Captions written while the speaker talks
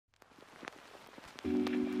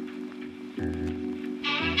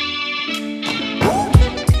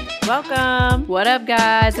Welcome. What up,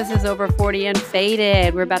 guys? This is Over 40 and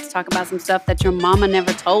Faded. We're about to talk about some stuff that your mama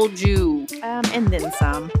never told you. And then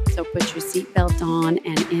some. So put your seatbelt on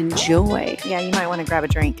and enjoy. Yeah, you might want to grab a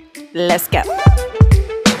drink. Let's go.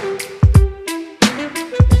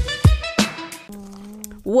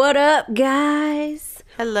 What up, guys?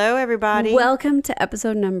 Hello, everybody. Welcome to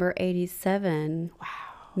episode number 87. Wow.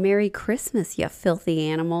 Merry Christmas, you filthy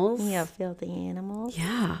animals. You filthy animals.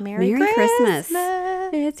 Yeah. Merry Christmas.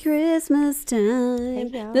 Christmas. It's Christmas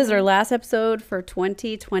time. Hey, This is our last episode for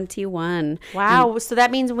 2021. Wow. So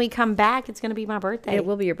that means when we come back, it's going to be my birthday. It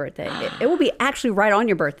will be your birthday. It will be actually right on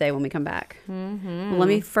your birthday when we come back. Mm-hmm. Well, let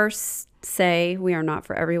me first say we are not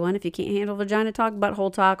for everyone. If you can't handle vagina talk,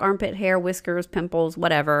 butthole talk, armpit hair, whiskers, pimples,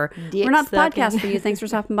 whatever, we're not the podcast for you. Thanks for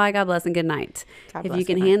stopping by. God bless and good night. If you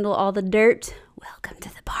can handle all the dirt, welcome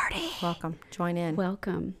to the party. Welcome. Join in.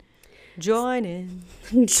 Welcome. Join in.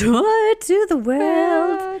 Joy to the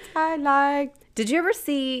world. I like. Did you ever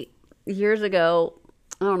see years ago,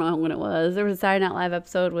 I don't know when it was, there was a Saturday Night Live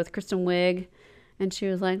episode with Kristen Wiig, and she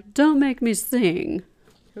was like, don't make me sing.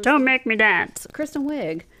 Don't make me dance. Kristen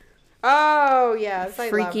Wiig. Oh, yes. I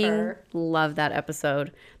Freaking love that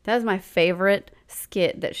episode. That is my favorite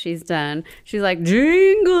skit that she's done. She's like,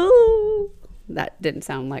 jingle. That didn't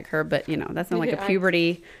sound like her, but, you know, that sounded like a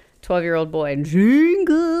puberty 12-year-old boy.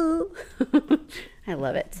 Jingle. I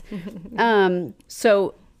love it.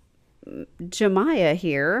 So, Jemiah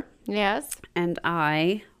here. Yes. And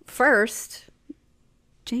I, first,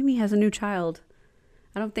 Jamie has a new child.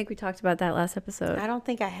 I don't think we talked about that last episode. I don't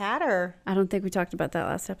think I had her. I don't think we talked about that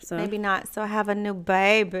last episode. Maybe not. So I have a new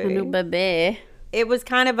baby. A new baby. It was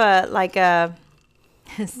kind of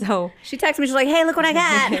so she texted me. She's like, "Hey, look what I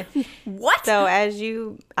got." What? So I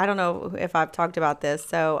don't know if I've talked about this.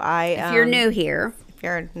 So if you're new here,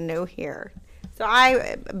 so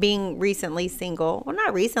I, being recently single, well,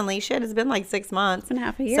 not recently, shit, it's been like 6 months. It's been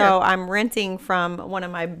half a year. So I'm renting from one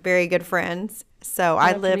of my very good friends. So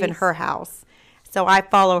I live in her house. So I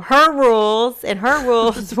follow her rules, and her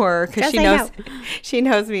rules were, because she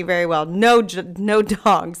knows me very well. No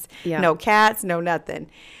dogs, no cats, no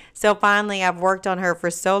nothing. So finally, I've worked on her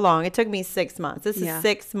for so long. It took me 6 months. This is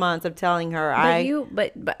 6 months of telling her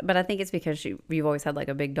But I think it's because you've always had like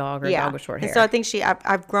a big dog or a dog with short hair. And so I think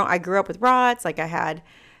I grew up with Rots, like I had,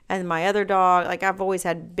 and my other dog, like I've always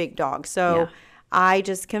had big dogs. So I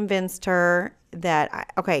just convinced her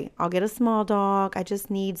that, I'll get a small dog. I just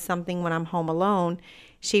need something when I'm home alone.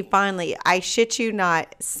 She finally, I shit you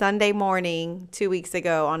not, Sunday morning, 2 weeks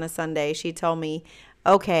ago on a Sunday, she told me,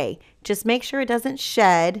 okay, just make sure it doesn't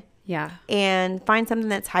shed. Yeah. And find something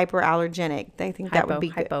that's hyperallergenic. I think that would be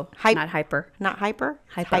good. Not hyper. Not hyper?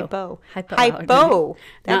 Hypo. Hypo.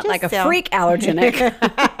 Not like a freak allergenic.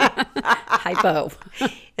 Hypo.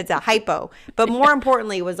 It's a hypo. But more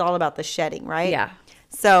importantly, it was all about the shedding, right? Yeah.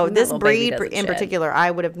 So this breed in particular,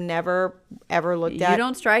 I would have never, ever looked at. You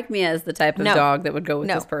don't strike me as the type of dog that would go with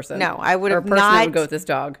this person. No, I would have not. Or a person that would go with this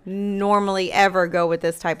dog. Normally ever go with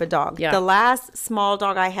this type of dog. Yeah. The last small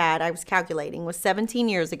dog I had, I was calculating, was 17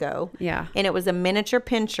 years ago. Yeah. And it was a miniature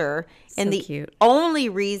pinscher. So and the cute. only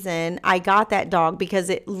reason I got that dog because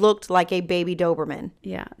it looked like a baby Doberman.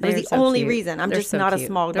 Yeah. That was the only reason. I'm just not a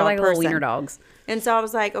small dog person. They're like little wiener dogs. And so I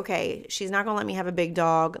was like, okay, she's not going to let me have a big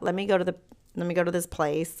dog. Let me go to this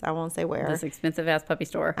place. I won't say where. This expensive ass puppy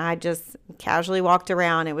store. I just casually walked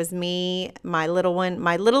around. It was me, my little one,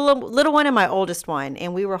 my little one, and my oldest one,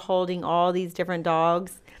 and we were holding all these different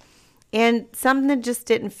dogs. And something just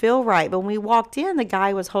didn't feel right. But when we walked in, the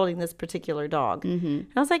guy was holding this particular dog. Mm-hmm. And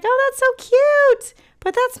I was like, "Oh, that's so cute,"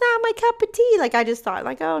 but that's not my cup of tea. Like I just thought,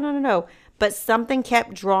 like, "Oh, no." But something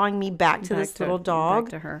kept drawing me back to this little dog.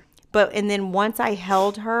 Back to her. And then once I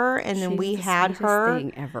held her and then we had her,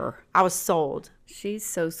 thing ever. I was sold. She's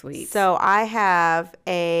so sweet. So I have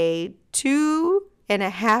a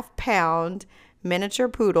 2.5 pound miniature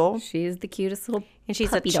poodle. She's the cutest little and she's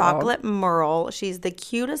puppy a chocolate merle. She's the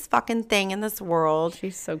cutest fucking thing in this world.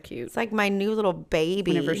 She's so cute. It's like my new little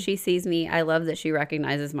baby. Whenever she sees me, I love that she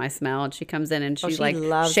recognizes my smell and she comes in and she like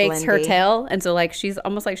loves shakes her Lindy. tail. And so like she's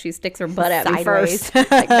almost like she sticks her butt at me Sideways.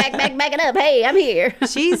 first. Like back it up. Hey, I'm here.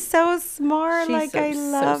 She's so smart. She's I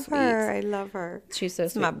love so her. sweet. I love her. She's so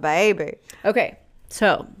It's sweet. my baby. Okay,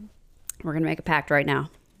 so we're gonna make a pact right now.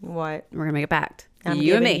 What? We're gonna make a pact. I'm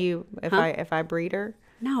you and giving me. You if I breed her.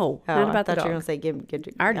 No, Oh, not about the I thought dog. you were gonna say give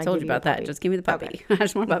I already told you about that. Just give me the puppy. Okay. I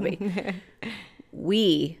just want a puppy.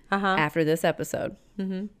 We, after this episode,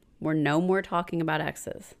 we're no more talking about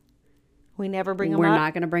exes. We never bring them We're up.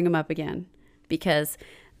 not going to bring them up again because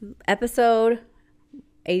episode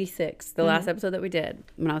 86, the last episode that we did,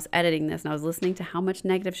 when I was editing this and I was listening to how much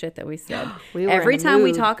negative shit that we said. We were Every in a time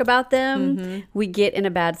we mood. talk about them, we get in a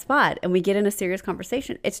bad spot and we get in a serious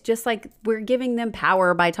conversation. It's just like we're giving them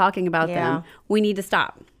power by talking about Yeah. them. We need to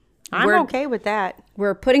stop. I'm We're- okay with that.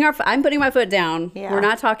 We're putting I'm putting my foot down. Yeah. We're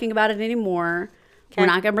not talking about it anymore. Okay. We're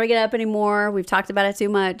not going to bring it up anymore. We've talked about it too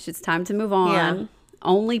much. It's time to move on. Yeah.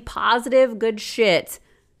 Only positive, good shit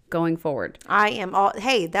going forward, I am all.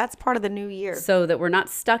 Hey, that's part of the new year. so that we're not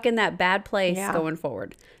stuck in that bad place Yeah. going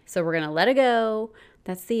forward. So we're going to let it go.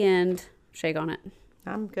 That's the end. Shake on it.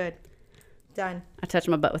 I'm good. Done. I touched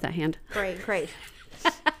my butt with that hand. Great, great.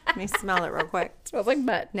 Let me smell it real quick. Smells like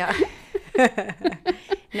butt. No.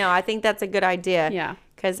 No, I think that's a good idea. Yeah.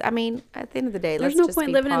 Because, I mean, at the end of the day, There's let's no just point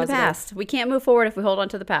be living positive. in the past. We can't move forward if we hold on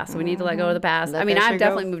to the past. So we need to let go of the past. Let I mean, that I've shit go.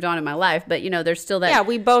 definitely moved on in my life, but there's still that Yeah,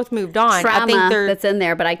 we both moved on. trauma I think that's in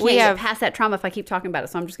there, but I can't we get have- past that trauma if I keep talking about it.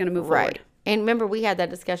 So I'm just going to move right. forward. And remember, we had that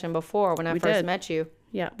discussion before when I first did. met you.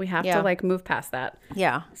 Yeah, we have Yeah. to move past that.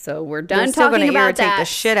 Yeah. So we're They're done still talking gonna about irritate that. the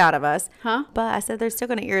shit out of us. Huh? But I said they're still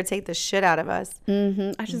going to irritate the shit out of us.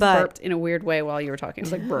 I just but- burped in a weird way while you were talking.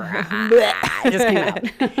 It was like, brah. It just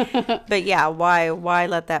came out. But yeah, why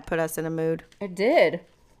let that put us in a mood? It did.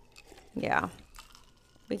 Yeah.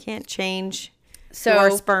 We can't change So who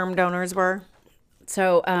our sperm donors were.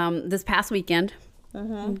 So this past weekend,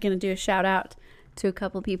 I'm gonna do a shout out to a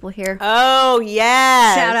couple people here. Oh,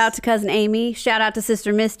 yes. Shout out to cousin Amy. Shout out to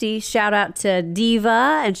sister Misty. Shout out to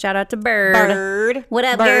Diva, and shout out to Bird. What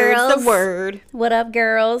up, Bird's girls? the word. What up,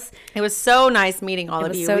 girls? It was so nice meeting all It of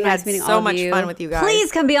was you. so We nice had meeting all so of much you. fun with you guys.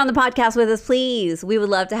 Please come be on the podcast with us, please. We would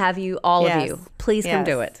love to have you, all of Yes. you. Please come Yes.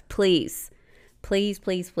 do it. Please. Please,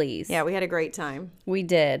 please, please. Yeah, we had a great time. We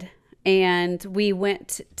did. And we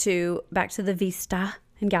went back to the Vista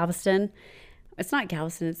in Galveston. It's not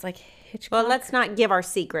Galveston, it's like Hitchcock. Well, let's not give our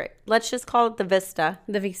secret. Let's just call it the Vista.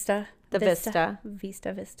 The Vista. The Vista.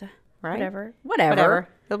 Vista. Right? Whatever.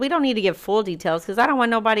 But we don't need to give full details because I don't want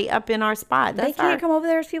nobody up in our spot. They That's can't our, come over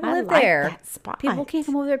there as people I live like there. that spot. People can't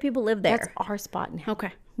come over there. People live there. That's our spot now.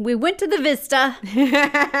 Okay. We went to the Vista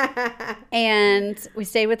and we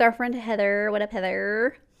stayed with our friend Heather. What up,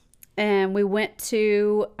 Heather? And we went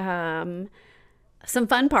to some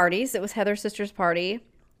fun parties. It was Heather's sister's party.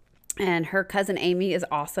 And her cousin Amy is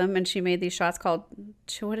awesome. And she made these shots called,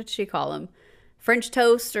 what did she call them? French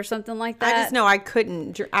toast or something like that. I just know I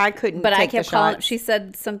couldn't But I take kept the calling. shot. She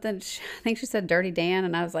said something. I think she said Dirty Dan,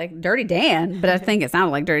 and I was like, Dirty Dan. But I think it sounded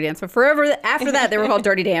like Dirty Dan. So forever after that, they were called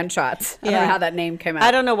Dirty Dan shots. I don't know Yeah. how that name came out. I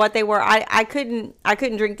don't know what they were. I couldn't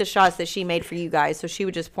drink the shots that she made for you guys, so she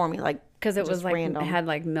would just pour me like Because it was just like random. it had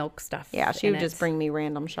like milk stuff. Yeah, she in would it. just bring me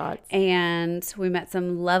random shots. And we met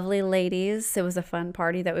some lovely ladies. It was a fun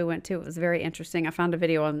party that we went to. It was very interesting. I found a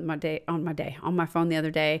video on my phone the other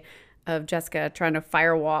day of Jessica trying to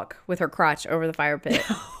firewalk with her crotch over the fire pit.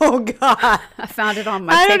 Oh God, I found it on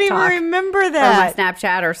my I TikTok. don't even remember Or my that.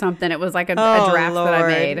 Snapchat or something. It was like a Oh, draft that I Lord.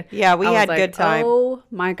 made. Yeah, we I was had like, good time. Oh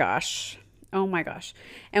my gosh. Oh my gosh.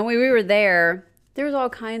 And when we were there was all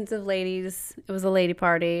kinds of ladies. It was a lady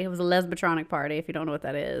party. It was a lesbitronic party, if you don't know what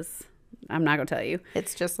that is. I'm not going to tell you.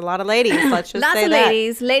 It's just a lot of ladies. Let's just Lots say of that.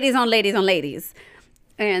 ladies. Ladies on ladies on ladies.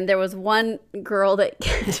 And there was one girl that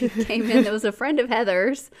came in that was a friend of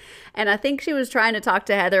Heather's. And I think she was trying to talk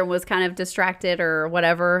to Heather and was kind of distracted or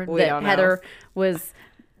whatever. We don't know. Heather was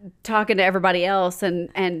talking to everybody else.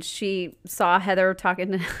 And she saw Heather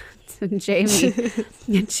talking to Jamie.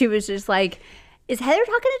 And she was just like, is Heather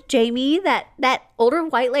talking to Jamie, that older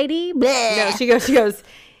white lady? Bleh. No, she goes,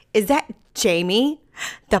 is that Jamie,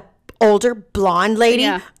 the older blonde lady?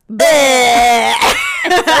 Yeah. Bleh.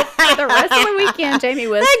 For the rest of the weekend, Jamie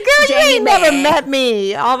was That girl, Jamie you ain't never bleh. met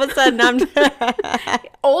me. All of a sudden, I'm.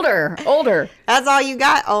 Older. That's all you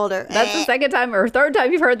got, older. That's the second time or third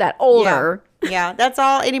time you've heard that. Older. Yeah, that's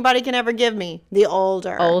all anybody can ever give me. The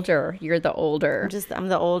older. Older. You're the older. I'm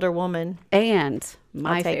the older woman. And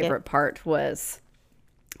my I'll take it. favorite part was,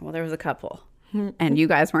 well, there was a couple. And you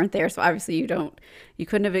guys weren't there, so obviously you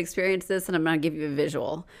couldn't have experienced this, and I'm going to give you a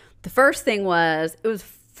visual. The first thing was, it was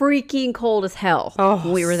freaking cold as hell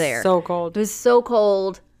when we were there. so cold. It was so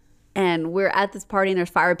cold, and we're at this party, and there's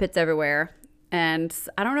fire pits everywhere. And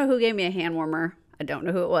I don't know who gave me a hand warmer. I don't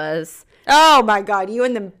know who it was. Oh my God, you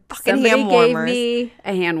and the fucking Somebody hand warmers. gave me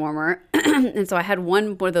a hand warmer. And so I had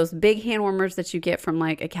one of those big hand warmers that you get from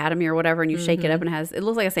like Academy or whatever, and you shake it up and it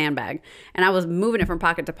looks like a sandbag. And I was moving it from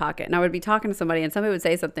pocket to pocket, and I would be talking to somebody and somebody would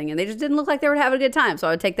say something and they just didn't look like they were having a good time. So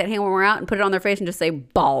I would take that hand warmer out and put it on their face and just say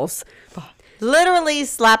balls. Literally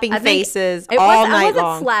slapping I think faces it all I night wasn't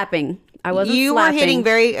long. slapping. I wasn't You slapping. were hitting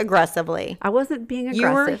very aggressively. I wasn't being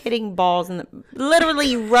aggressive. You were hitting balls and literally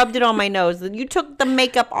you rubbed it on my nose. You took the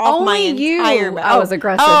makeup off my Only entire you I was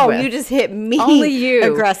aggressive with. you just hit me. Only you.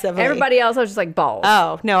 aggressively. Everybody else, I was just like balls.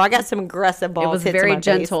 Oh, no, I got some aggressive balls. It was hit to very my face.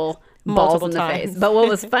 gentle balls Multiple in the times. face. But what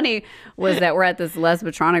was funny was that we're at this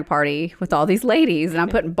lesbitronic party with all these ladies, and I'm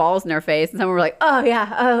putting balls in their face, and some were like, "Oh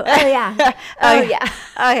yeah, oh yeah, oh yeah,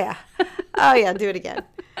 Oh, yeah. Oh, yeah. Do it again.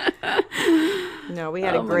 No, we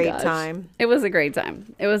had a my great gosh. time. It was a great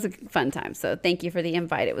time. It was a fun time. So thank you for the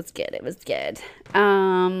invite. It was good. It was good.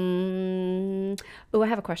 Oh, I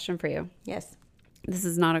have a question for you. Yes. This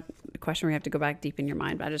is not a question where you have to go back deep in your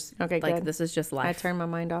mind, but I just Okay, like good. this is just I life. turned my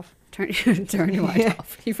mind off. Turn your mind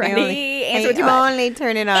off. You ready? Answer with I your butt. only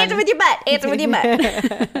turn it on. Answer with your butt. Answer with your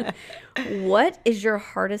butt. What is your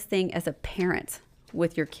hardest thing as a parent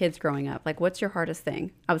with your kids growing up? Like, what's your hardest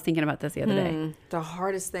thing? I was thinking about this the other day. The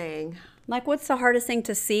hardest thing. Like, what's the hardest thing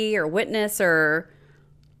to see or witness, or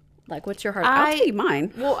like, what's your hardest? I'll tell you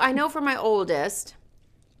mine. Well, I know for my oldest,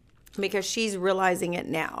 because she's realizing it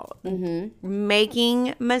now,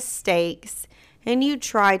 making mistakes, and you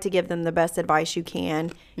try to give them the best advice you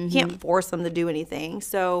can. You can't force them to do anything.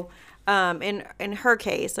 So, in her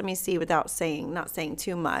case, let me see without not saying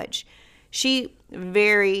too much. She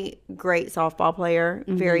very great softball player,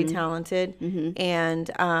 very talented,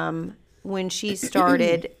 and when she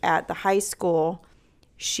started at the high school,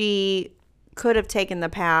 she could have taken the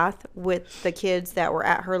path with the kids that were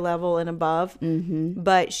at her level and above,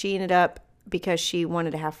 but she ended up, because she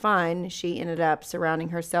wanted to have fun, she ended up surrounding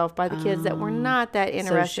herself by the kids that were not that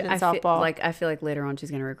interested in softball. I feel like later on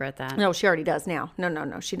she's going to regret that. No, she already does now.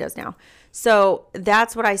 No, she does now. So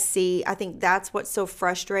that's what I see. I think that's what's so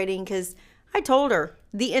frustrating, because I told her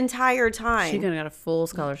the entire time. She could have got a full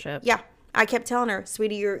scholarship. Yeah. I kept telling her,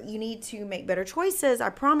 sweetie, you need to make better choices. I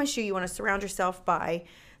promise you want to surround yourself by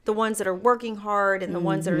the ones that are working hard and the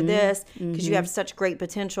ones that are this, because you have such great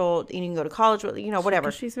potential, and you can go to college with,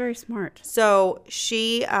 whatever. She's very smart. So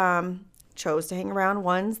she chose to hang around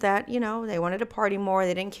ones that, they wanted to party more.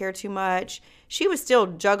 They didn't care too much. She was still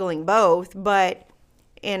juggling both, but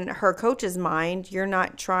in her coach's mind, you're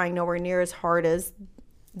not trying nowhere near as hard as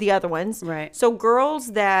the other ones. Right. So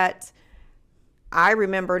girls that I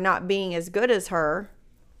remember not being as good as her,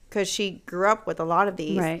 because she grew up with a lot of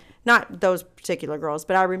these. Right. Not those particular girls,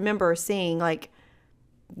 but I remember seeing, like,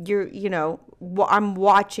 I'm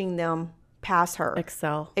watching them pass her.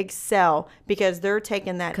 Excel, because they're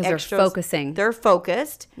taking that extra. Because they're focusing. They're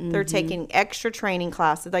focused. They're taking extra training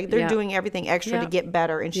classes. Like, they're doing everything extra to Yep. get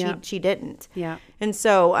better, and Yep. she didn't. Yeah. And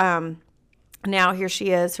so now here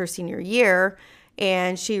she is, her senior year,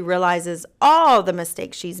 and she realizes all the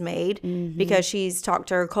mistakes she's made, because she's talked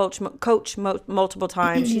to her coach multiple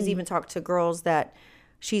times. She's even talked to girls that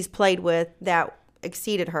she's played with that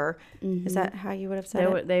exceeded her. Is that how you would have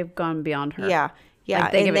said it? They've gone beyond her. Yeah.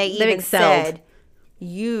 Like, and they they've even excelled. said,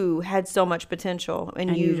 you had so much potential,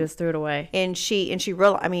 and You just threw it away. and she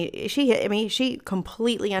realized, she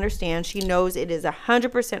completely understands. She knows it is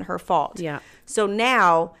 100% her fault. Yeah. So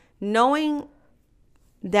now, knowing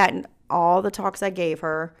that all the talks I gave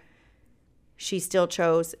her, she still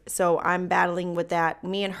chose. So I'm battling with that.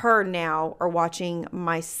 Me and her now are watching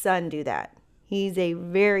my son do that. He's a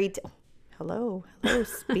very hello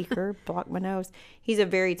speaker, block my nose. He's a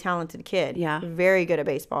very talented kid. Yeah. Very good at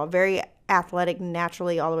baseball. Very athletic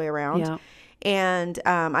naturally all the way around. Yeah. And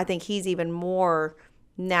I think he's even more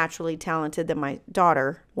naturally talented than my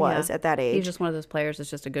daughter was at that age. He's just one of those players that's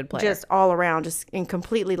just a good player. Just all around, just and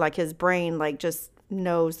completely, like, his brain, like, just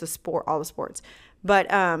knows the sport, all the sports. But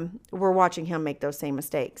we're watching him make those same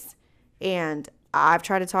mistakes. And I've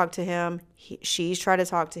tried to talk to him. She's tried to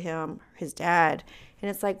talk to him, his dad. And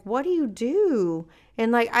it's like, what do you do?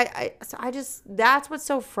 And, like, I just, that's what's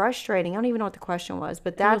so frustrating. I don't even know what the question was,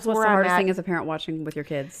 but that's what's where the I'm hardest at. thing as a parent watching with your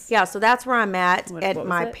kids? Yeah, so that's where I'm at what at was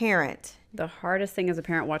my it? parent. The hardest thing as a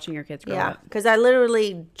parent watching your kids grow Yeah, up. because I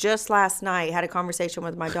literally just last night had a conversation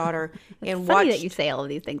with my daughter and Funny watched. that you say all of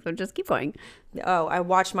these things, but just keep going. I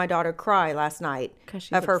watched my daughter cry last night 'Cause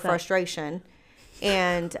she's of her upset. frustration,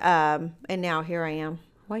 and now here I am.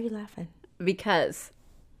 Why are you laughing? Because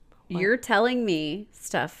you're telling me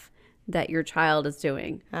stuff that your child is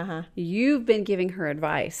doing. Uh-huh. You've been giving her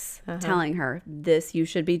advice, telling her this, you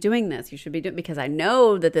should be doing this. You should be doing, because I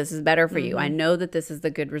know that this is better for you. I know that this is the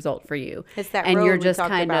good result for you. It's that and road you're we just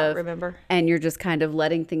talked kind about, of remember? And you're just kind of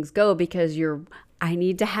letting things go because I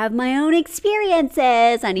need to have my own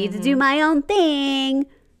experiences. I need to do my own thing.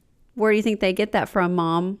 Where do you think they get that from,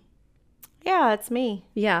 Mom? Yeah, it's me.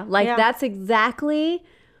 Yeah, like Yeah. that's exactly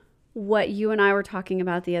what you and I were talking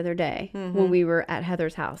about the other day when we were at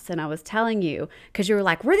Heather's house. And I was telling you, because you were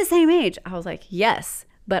like, we're the same age. I was like, yes,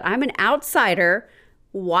 but I'm an outsider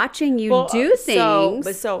watching you do things.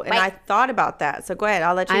 And I thought about that. So go ahead.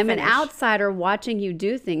 I'll let you finish. I'm an outsider watching you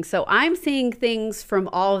do things. So I'm seeing things from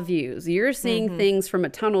all views. You're seeing things from a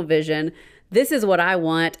tunnel vision. This is what I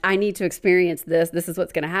want. I need to experience this. This is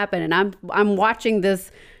what's going to happen. And I'm watching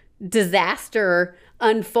this disaster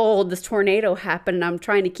unfold, this tornado happen, and I'm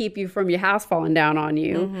trying to keep you from your house falling down on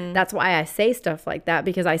you. That's why I say stuff like that,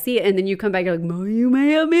 because I see it, and then you come back, you're like, well, you may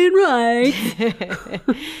have been right.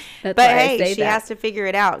 But hey, she has to figure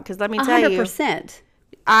it out, because let me tell 100%.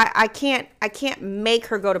 I can't make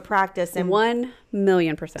her go to practice. And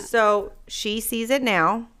 1,000,000%. So she sees it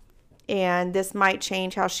now, and this might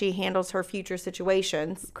change how she handles her future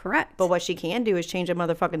situations. Correct. But what she can do is change a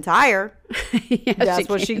motherfucking tire. Yes, That's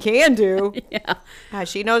what she can do. Yeah.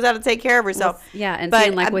 She knows how to take care of herself. Well, yeah, and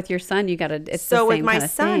seeing like with your son, you got to, it's so the same with my kind of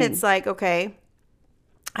son, thing. it's like, okay,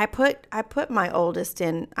 I put my oldest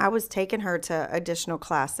in, I was taking her to additional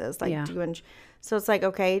classes, like doing, so it's like,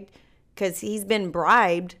 okay, because he's been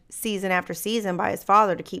bribed season after season by his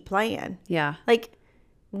father to keep playing. Yeah. Like,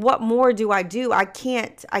 what more do I do? I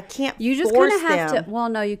can't You just force kind of have them. to. Well,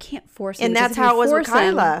 no, you can't force them. And that's how it was with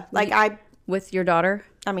Kyla. Like with your daughter.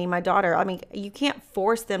 I mean, my daughter. I mean, you can't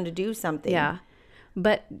force them to do something. Yeah,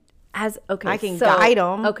 but I can guide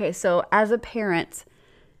them. Okay, so as a parent,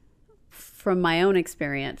 from my own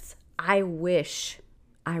experience, I wish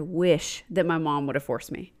that my mom would have forced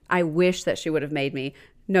me. I wish that she would have made me.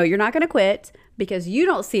 No, you're not going to quit because you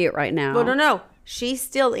don't see it right now. No. She's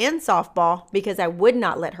still in softball because I would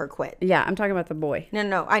not let her quit. Yeah, I'm talking about the boy.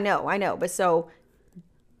 No, I know. But so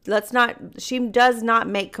she does not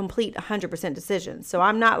make complete 100% decisions. So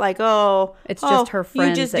I'm not like, it's just her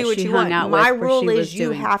friends you just that do what she you hung want. out My with. rule is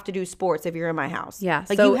you have to do sports if you're in my house. Yeah.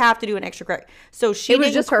 Like so you have to do an extra. So she it was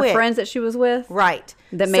didn't just quit. her friends that she was with. Right.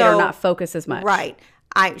 That made her not focus as much. Right.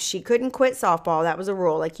 She couldn't quit softball. That was a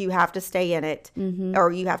rule. Like you have to stay in it,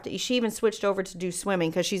 or you have to. She even switched over to do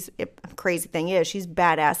swimming because crazy thing is she's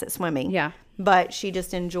badass at swimming. Yeah. But she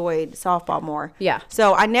just enjoyed softball more. Yeah.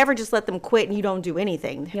 So I never just let them quit and you don't do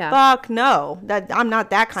anything. Yeah. Fuck no. I'm not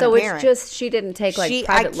that kind of parent. So it's just she didn't take like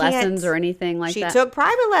private lessons or anything like that. She took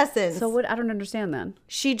private lessons. So what? I don't understand then.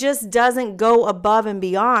 She just doesn't go above and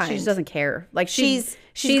beyond. She just doesn't care. Like she's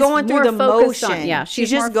going through the motion.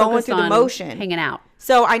 She's just going through the motion, hanging out.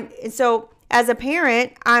 So as a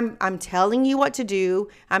parent, I'm telling you what to do.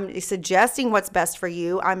 I'm suggesting what's best for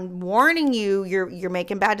you. I'm warning you you're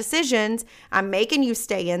making bad decisions. I'm making you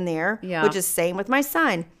stay in there, which is same with my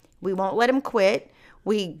son. We won't let him quit.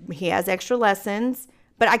 He has extra lessons,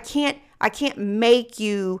 but I can't make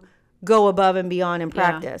you go above and beyond in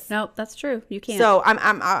practice. Yeah. Nope, that's true. You can't. So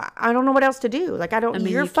I don't know what else to do. Like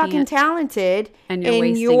you're fucking talented and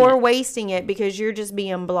you're wasting it because you're just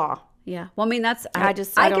being blah. Yeah. Well, I mean,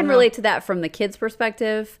 I can relate to that from the kids'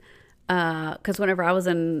 perspective. Because whenever I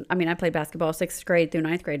played basketball 6th grade through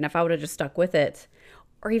 9th grade. And if I would have just stuck with it,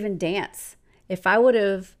 or even dance, if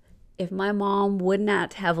my mom would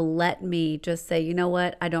not have let me just say, you know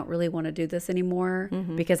what, I don't really want to do this anymore,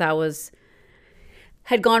 because I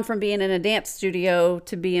had gone from being in a dance studio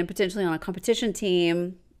to being potentially on a competition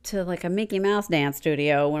team to like a Mickey Mouse dance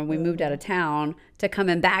studio when we moved out of town, to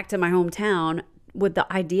coming back to my hometown with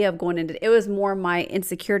the idea of going into it was more my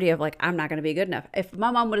insecurity of like, I'm not going to be good enough. If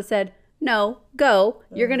my mom would have said, no, go,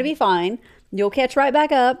 you're going to be fine, you'll catch right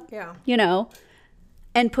back up,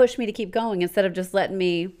 and push me to keep going instead of just letting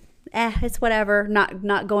me, it's whatever,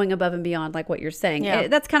 not going above and beyond like what you're saying.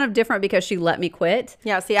 That's kind of different because she let me quit.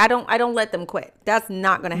 Yeah, see, I don't let them quit. That's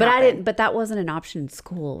not going to happen. But that wasn't an option in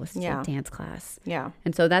school. It was just a dance class. Yeah.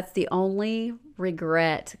 And so that's the only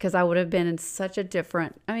regret, because I would have been in such a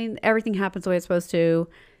different, everything happens the way it's supposed to.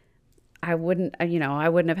 I wouldn't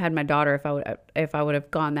have had my daughter if I would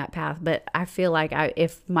have gone that path. But I feel like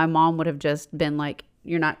if my mom would have just been like,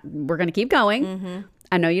 we're going to keep going.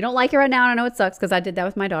 I know you don't like it right now, and I know it sucks because I did that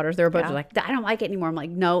with my daughters. They were both like, I don't like it anymore. I'm like,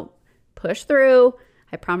 no, push through.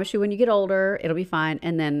 I promise you when you get older, it'll be fine.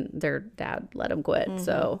 And then their dad let them quit.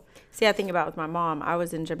 So, see, I think about with my mom, I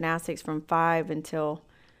was in gymnastics from 5 until,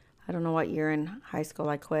 I don't know what year in high school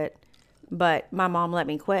I quit. But my mom let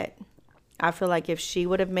me quit. I feel like if she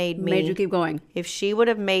would have made you keep going. If she would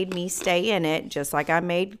have made me stay in it, just like I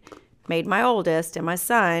made my oldest and my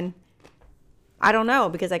son, I don't know,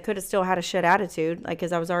 because I could have still had a shit attitude, like,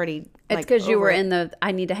 because I was already. It's because you were in the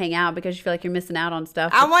I need to hang out because you feel like you're missing out on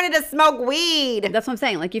stuff. I wanted to smoke weed. That's what I'm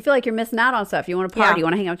saying. Like, you feel like you're missing out on stuff. You want to party, you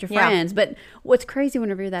want to hang out with your friends. But what's crazy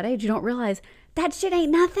whenever you're that age, you don't realize That shit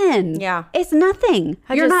ain't nothing. Yeah. It's nothing.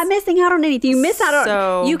 You're not missing out on anything. You miss out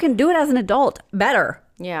on, you can do it as an adult better.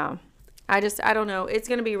 Yeah. I don't know. It's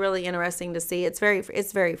going to be really interesting to see. It's very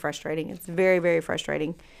frustrating. It's very, very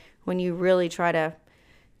frustrating when you really try to,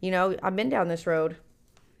 I've been down this road.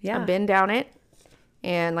 Yeah. I've been down it.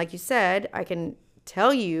 And like you said, I can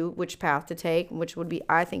tell you which path to take, which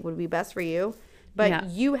I think would be best for you. But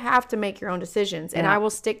you have to make your own decisions. And I will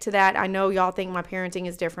stick to that. I know y'all think my parenting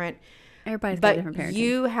is different. Everybody's got different parenting.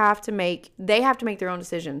 They have to make their own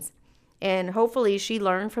decisions. And hopefully she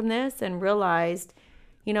learned from this and realized,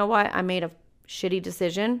 you know what, I made a shitty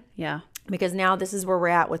decision. Yeah. Because now this is where we're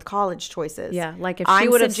at with college choices. Yeah. Like if she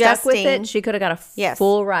would have stuck with it, she could have got a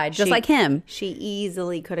full ride, just like him. She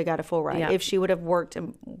easily could have got a full ride if she would have worked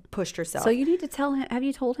and pushed herself. So you need to tell him, have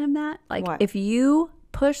you told him that? Like what? If you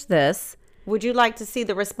push this. Would you like to see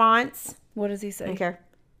the response? What does he say? I don't care.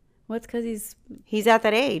 What's because he's at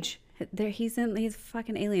that age. He's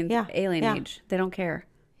fucking alien Yeah. age. They don't care.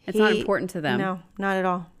 It's not important to them. No, not at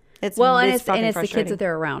all. It's and it's the kids that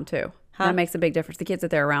they're around too. That makes a big difference. The kids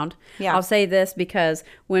that they're around. Yeah. I'll say this because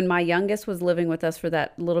when my youngest was living with us for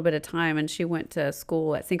that little bit of time and she went to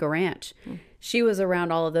school at Cinco Ranch, she was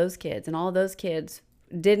around all of those kids, and all of those kids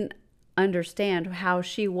didn't understand how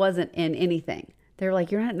she wasn't in anything. They were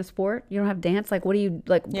like, "You're not in a sport. You don't have dance. Like, what do you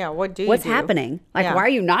like? Yeah, what's happening? Like, why are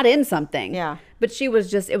you not in something?" Yeah. But she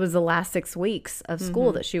was it was the last 6 weeks of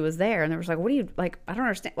school that she was there, and they was like, "What do you like? I don't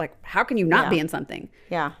understand. Like, how can you not be in something?"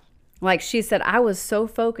 Yeah. Like she said, I was so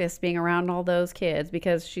focused being around all those kids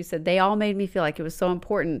because she said they all made me feel like it was so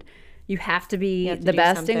important. You have to be the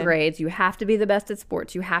best in grades. You have to be the best at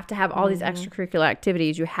sports. You have to have all these extracurricular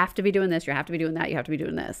activities. You have to be doing this. You have to be doing that. You have to be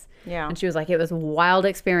doing this. Yeah. And she was like, it was a wild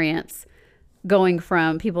experience going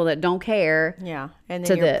from people that don't care and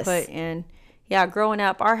then you're put in. Yeah, growing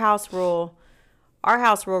up, our house rule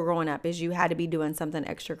growing up is you had to be doing something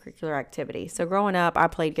extracurricular activity. So growing up, I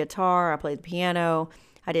played guitar, I played the piano,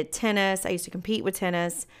 I did tennis. I used to compete with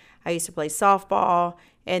tennis. I used to play softball.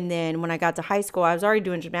 And then when I got to high school, I was already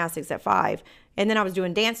doing gymnastics at 5. And then I was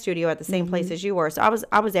doing dance studio at the same place as you were. So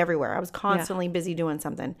I was everywhere. I was constantly busy doing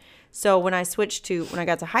something. So when I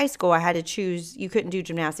got to high school, I had to choose. You couldn't do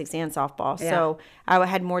gymnastics and softball. Yeah. So I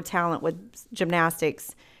had more talent with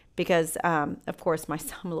gymnastics because, of course, I'm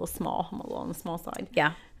a little small. I'm a little on the small side.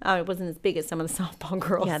 Yeah. It wasn't as big as some of the softball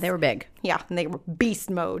girls. Yeah, they were big. Yeah, and they were beast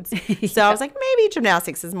modes. So I was like, maybe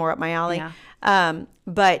gymnastics is more up my alley. Yeah.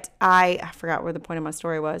 But I forgot where the point of my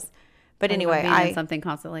story was. But anyway, something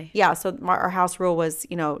constantly. Yeah, so our house rule was,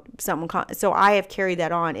 something. So I have carried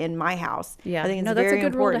that on in my house. Yeah, I think it's very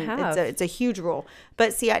important. Rule to have. It's a huge rule.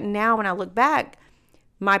 But see, now when I look back,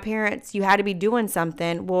 my parents, you had to be doing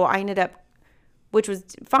something. Well, I ended up, which was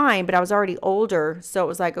fine, but I was already older, so it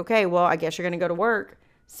was like, okay, well, I guess you're going to go to work.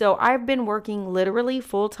 So I've been working literally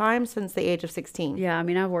full time since the age of 16. Yeah, I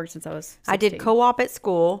mean, I've worked since I was 16. I did co-op at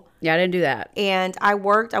school. Yeah, I didn't do that. And I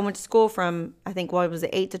went to school from, I think, it was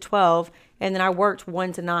 8 to 12, and then I worked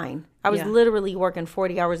 1 to 9. I was literally working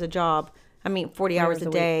 40 hours a job. 40 hours a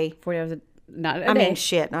day. 40 hours not a day.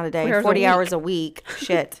 Shit, not a day. 40 hours a week.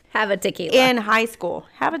 Shit. Have a tequila. In high school.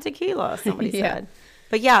 Have a tequila, somebody said.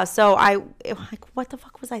 But yeah, so what the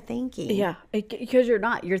fuck was I thinking? Yeah, because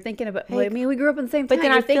you're thinking about. Well, we grew up in the same time. But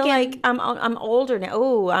then I feel like I'm older now.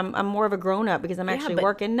 Oh, I'm more of a grown up because I'm actually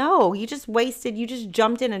working. No, you just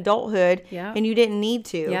jumped in adulthood. Yeah. And you didn't need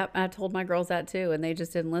to. Yep, I told my girls that too, and they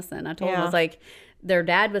just didn't listen. I told them, I was like, their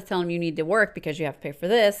dad was telling them you need to work because you have to pay for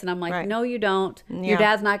this, and I'm like, no, you don't. Yeah. Your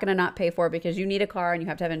dad's not going to not pay for it because you need a car and you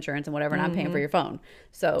have to have insurance and whatever, and I'm paying for your phone,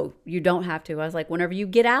 so you don't have to. I was like, whenever you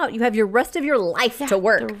get out, you have your rest of your life to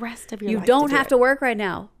work. The rest of your life. You don't have to work right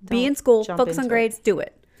now. Be in school, focus on grades, do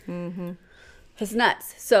it. It's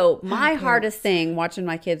nuts. So my hardest thing watching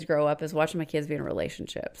my kids grow up is watching my kids be in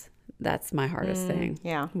relationships. That's my hardest thing.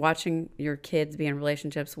 Yeah. Watching your kids be in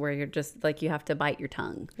relationships where you're just like, you have to bite your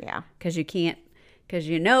tongue. Yeah. Because you can't. Because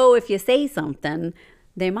if you say something,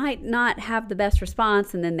 they might not have the best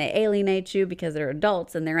response, and then they alienate you because they're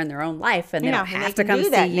adults and they're in their own life, and they don't have to come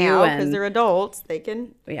see you now because they're adults. They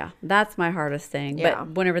can. Yeah, that's my hardest thing. Yeah.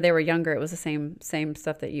 But whenever they were younger, it was the same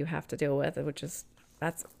stuff that you have to deal with, which is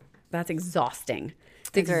that's exhausting.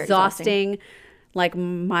 It's exhausting. Like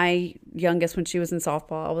my youngest, when she was in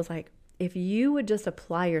softball, I was like, if you would just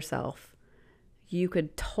apply yourself, you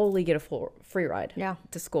could totally get a free ride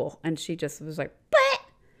to school. And she just was like,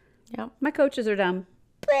 yeah, my coaches are dumb.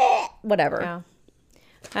 Whatever.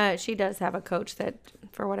 Yeah. She does have a coach that,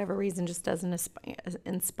 for whatever reason, just doesn't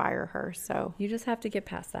inspire her. So you just have to get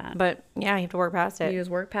past that. But yeah, you have to work past it. You just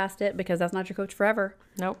work past it because that's not your coach forever.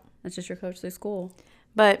 Nope. That's just your coach through school.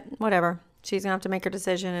 But whatever. She's going to have to make her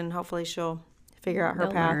decision, and hopefully she'll figure out her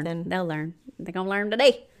path. And they'll learn. They're going to learn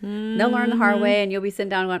today. They'll learn the hard way, and you'll be sitting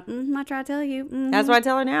down going, I try to tell you. That's what I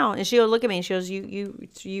tell her now. And she'll look at me and she goes,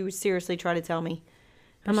 you seriously try to tell me.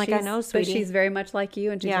 I'm like, I know, sweetie. But she's very much like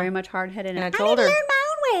you, and she's very much hard-headed. And I told her. I learned my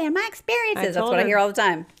own way and my experiences. That's what I hear all the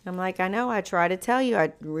time. I'm like, I know. I try to tell you.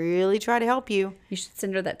 I really try to help you. You should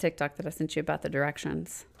send her that TikTok that I sent you about the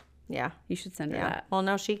directions. Yeah. You should send her that. Well,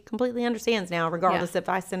 no, she completely understands now, regardless if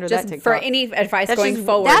I send her just that TikTok. For any advice going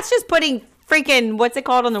forward. That's just putting freaking, what's it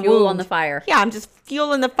called on the fuel wound? on the fire. Yeah, I'm just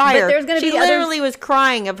fueling the fire. But there's going to be She literally was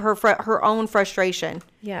crying of her own frustration.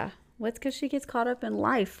 Yeah. Well, it's because she gets caught up in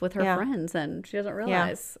life with her friends, and she doesn't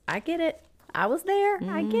realize. I get it. I was there.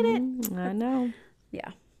 I get it. I know. Yeah.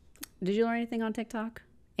 Did you learn anything on TikTok?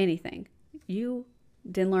 Anything? You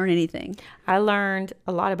didn't learn anything. I learned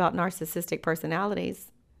a lot about narcissistic personalities.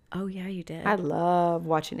 Oh, yeah, you did. I love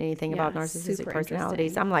watching anything about narcissistic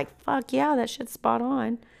personalities. I'm like, fuck yeah, that shit's spot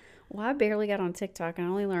on. Well, I barely got on TikTok. I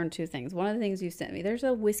only learned 2 things. One of the things you sent me, there's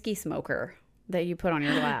a whiskey smoker that you put on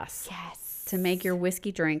your glass. Yes. To make your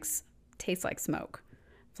whiskey drinks taste like smoke.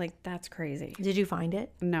 It's like, that's crazy. Did you find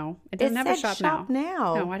it? No. It doesn't have a shop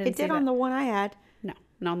now. No, I didn't. It did on the one I had. No,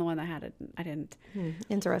 not on the one that had it. I didn't.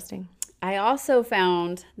 Interesting. I also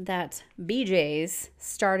found that BJ's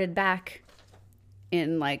started back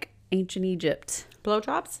in like ancient Egypt.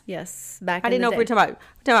 Blowjobs? Yes, back. I didn't know if we were talking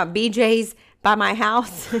about BJ's by my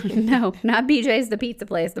house. No, not BJ's, the pizza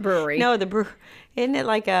place, the brewery. No, isn't it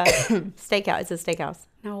like a steakhouse? It's a steakhouse.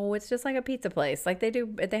 No, it's just like a pizza place. Like they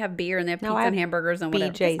have beer and they have pizza and hamburgers and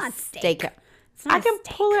whatever. BJ's it's not steak. I can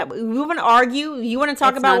pull it up. You want to argue? You want to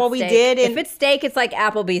talk about what we did? If it's steak, it's like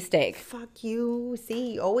Applebee's steak. Fuck you.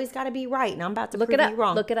 See, you always got to be right. And I'm about to prove you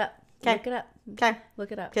wrong. Look it up. Okay. Look it up. Okay.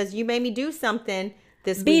 Look it up. Because you made me do something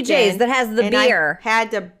this BJ's weekend, that has the beer. I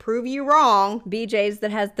had to prove you wrong. BJ's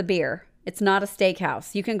that has the beer. It's not a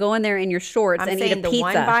steakhouse. You can go in there in your shorts and eat a pizza. I'm saying the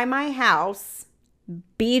one by my house.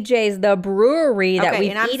 BJ's, the brewery that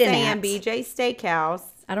we've eaten at. And I'm saying BJ's Steakhouse.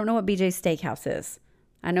 I don't know what BJ's Steakhouse is.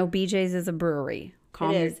 I know BJ's is a brewery.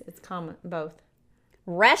 It is. It's common. Both.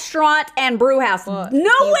 Restaurant and brew house. Well,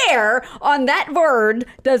 nowhere on that word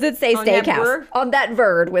does it say steakhouse. On that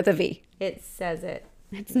word with a V. It says it.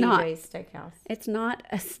 It's not. BJ's Steakhouse. It's not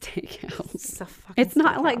a steakhouse. It's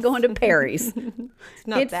not like going to Perry's. It's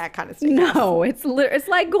not that kind of steakhouse. No, it's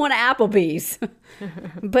like going to Applebee's,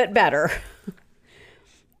 but better.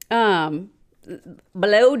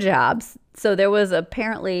 Blowjobs. So there was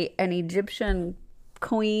apparently an Egyptian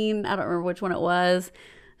queen, I don't remember which one it was,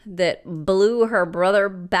 that blew her brother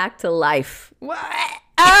back to life. What?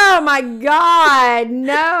 Oh my God.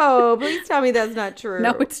 No. Please tell me that's not true. No,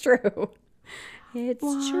 it's true.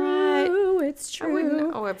 It's true. It's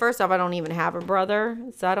true. First off, I don't even have a brother,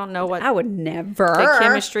 so I don't know what I would never. The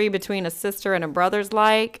chemistry between a sister and a brother's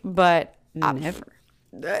like, but Never.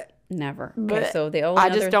 Okay, so the only I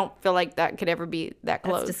just don't feel like that could ever be that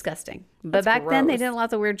close. That's disgusting. But back then they did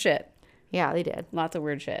lots of weird shit. Yeah, they did. Lots of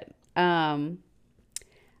weird shit. I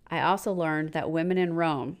also learned that women in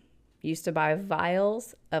Rome used to buy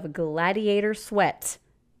vials of gladiator sweat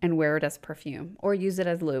and wear it as perfume or use it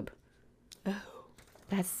as lube. Oh.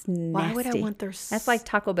 That's nasty. Why would I want their That's like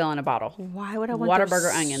Taco Bell in a bottle. Why would I want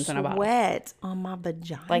Whataburger onions in a bottle? Sweat on my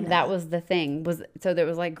vagina. Like that was the thing. So there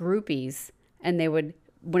was like groupies and they would,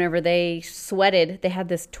 whenever they sweated, they had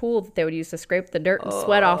this tool that they would use to scrape the dirt and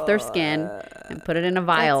sweat off their skin and put it in a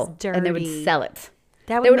vial. And they would sell it.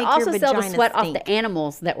 They would also sell the sweat off the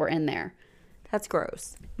animals that were in there. That's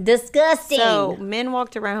gross. Disgusting. So men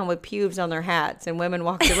walked around with pubes on their hats and women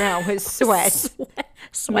walked around with sweat.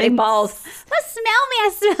 Sweaty balls. Smell me.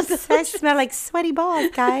 I smell like sweaty balls,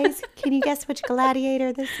 guys. Can you guess which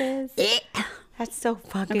gladiator this is? That's so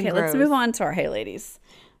fucking gross. Okay, let's move on to our Hey Ladies.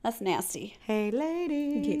 That's nasty. Hey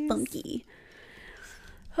ladies. Get funky.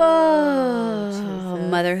 Oh,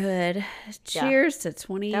 motherhood. Cheers to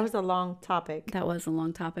 20. That was a long topic. That was a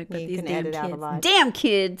long topic, but these can damn edit kids. out a lot. Damn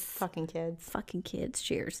kids. Fucking kids. Fucking kids.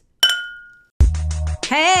 Cheers.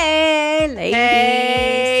 Hey, ladies.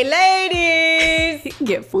 Hey, ladies.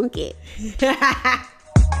 Get funky.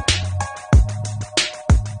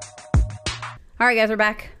 All right, guys, we're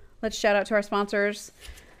back. Let's shout out to our sponsors.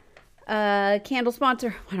 Candle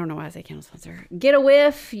sponsor. I don't know why I say candle sponsor. Get a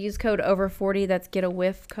Whiff. Use code over40. That's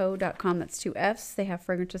getawhiffco.com. That's 2 F's. They have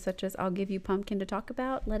fragrances such as I'll Give You Pumpkin to Talk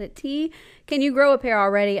About, Let It Tea. Can you grow a pair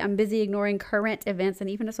already? I'm busy ignoring current events and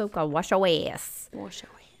even a soap called Wash Away Ass. Wash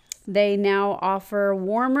away. They now offer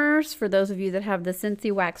warmers for those of you that have the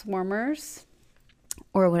Scentsy Wax warmers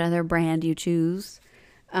or what other brand you choose.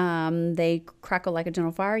 They crackle like a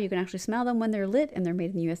gentle fire. You can actually smell them when they're lit, and they're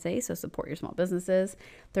made in the USA, so support your small businesses.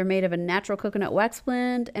 They're made of a natural coconut wax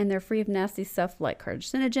blend, and they're free of nasty stuff like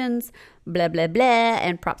carcinogens, blah, blah, blah,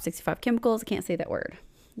 and Prop 65 chemicals. I can't say that word.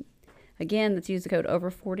 Again, let's use the code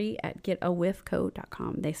OVER40 at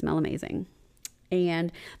getawhiffco.com. They smell amazing.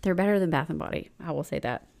 And they're better than Bath & Body. I will say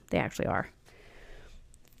that. They actually are.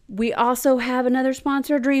 We also have another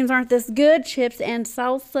sponsor, Dreams Aren't This Good, chips and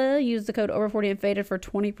salsa. Use the code OVER40 and FADED for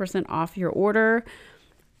 20% off your order.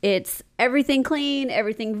 It's everything clean,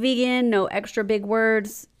 everything vegan, no extra big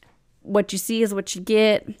words. What you see is what you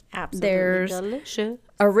get. Absolutely There's delicious.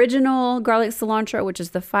 original garlic cilantro, which is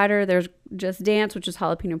the fighter. There's Just Dance, which is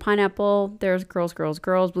jalapeno pineapple. There's Girls, Girls,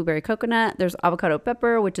 Girls, blueberry coconut. There's avocado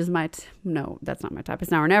pepper, which is no, that's not my type.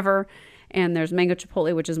 It's now or never. And there's mango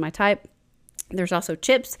chipotle, which is my type. There's also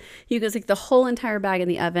chips. You can stick the whole entire bag in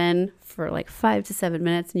the oven for like 5 to 7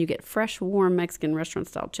 minutes, and you get fresh, warm Mexican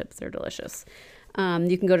restaurant-style chips. They're delicious.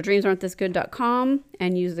 You can go to dreamsaren'tthisgood.com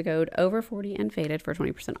and use the code OVER40 and FADED for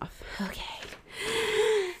 20% off. Okay.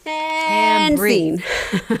 And scene.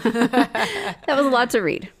 That was a lot to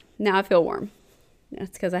read. Now I feel warm.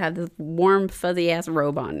 That's because I have this warm, fuzzy-ass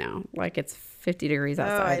robe on now. Like it's 50 degrees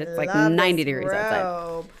outside. It's like 90 degrees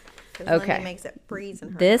outside. Okay. It makes it freeze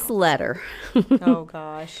in her This mouth. letter. Oh,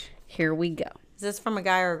 gosh. Here we go. Is this from a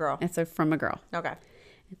guy or a girl? It's from a girl. Okay.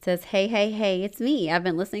 It says, hey, hey, hey, it's me. I've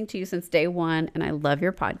been listening to you since day one, and I love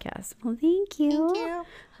your podcast. Well, thank you. Thank you.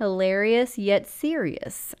 Hilarious yet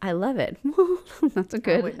serious. I love it. That's a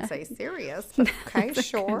good. I wouldn't say serious. But okay, That's a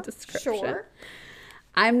sure. good description. Sure.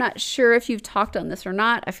 I'm not sure if you've talked on this or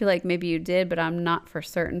not. I feel like maybe you did, but I'm not for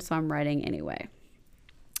certain, so I'm writing anyway.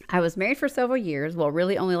 I was married for several years. Well,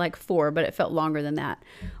 really only like 4, but it felt longer than that.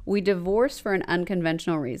 We divorced for an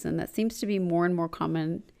unconventional reason that seems to be more and more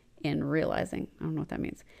common in realizing. I don't know what that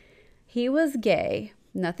means. He was gay.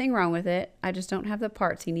 Nothing wrong with it. I just don't have the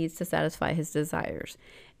parts he needs to satisfy his desires.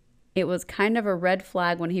 It was kind of a red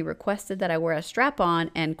flag when he requested that I wear a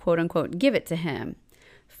strap-on and quote-unquote give it to him.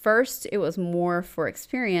 First, it was more for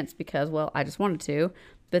experience because, well, I just wanted to.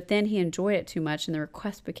 But then he enjoyed it too much and the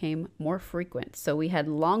request became more frequent. So we had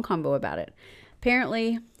long convo about it.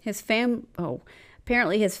 Apparently his family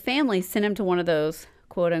sent him to one of those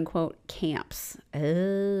quote unquote camps.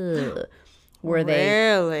 Where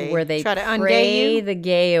they try to pray the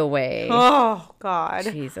gay away. Oh, God.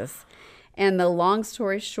 Jesus. And the long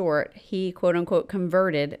story short, he quote unquote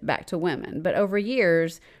converted back to women, but over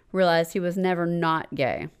years realized he was never not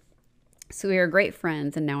gay. So we are great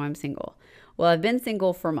friends and now I'm single. Well, I've been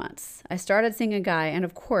single for months. I started seeing a guy, and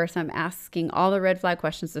of course, I'm asking all the red flag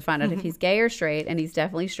questions to find out if he's gay or straight, and he's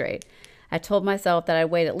definitely straight. I told myself that I'd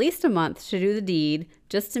wait at least a month to do the deed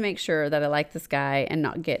just to make sure that I like this guy and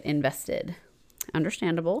not get invested.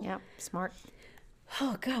 Understandable. Yeah, smart.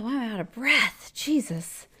 Oh, God, why am I out of breath?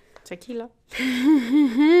 Jesus. Tequila.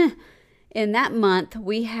 In that month,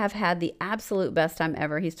 we have had the absolute best time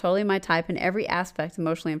ever. He's totally my type in every aspect,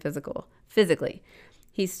 emotionally and physically.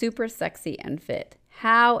 He's super sexy and fit.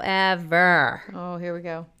 However, Oh, here we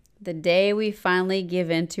go. the day we finally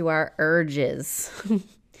give in to our urges,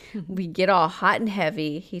 we get all hot and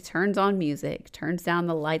heavy. He turns on music, turns down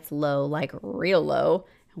the lights low, like real low,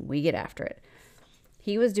 and we get after it.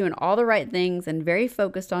 He was doing all the right things and very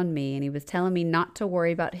focused on me, and he was telling me not to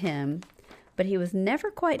worry about him, but he was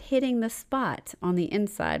never quite hitting the spot on the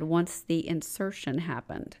inside once the insertion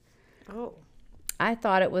happened. Oh. I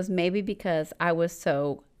thought it was maybe because I was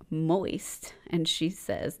so moist. And she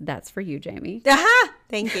says, that's for you, Jamie. Aha!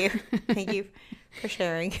 Thank you. Thank you for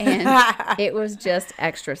sharing. And it was just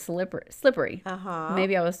extra slippery. Uh-huh.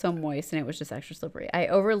 Maybe I was so moist and it was just extra slippery. I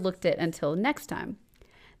overlooked it until next time.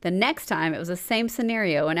 The next time, it was the same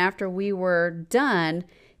scenario. And after we were done,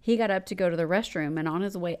 he got up to go to the restroom. And on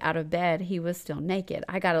his way out of bed, he was still naked.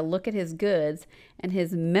 I got to look at his goods. And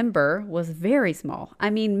his member was very small. I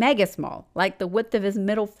mean, mega small. Like the width of his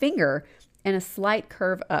middle finger and a slight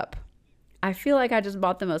curve up. I feel like I just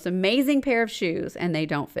bought the most amazing pair of shoes and they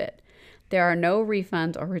don't fit. There are no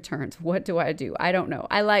refunds or returns. What do I do? I don't know.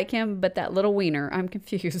 I like him, but that little wiener, I'm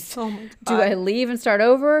confused. Oh my God. Do I leave and start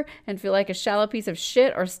over and feel like a shallow piece of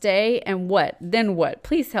shit or stay? And what? Then what?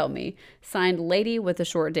 Please help me. Signed, Lady with a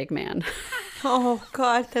Short Dick Man. Oh,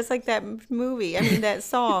 God. That's like that movie. I mean, that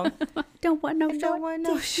song. Don't want no don't want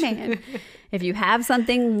no short dick man. If you have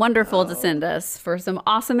something wonderful to send us for some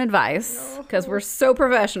awesome advice, because we're so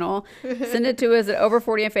professional, send it to us at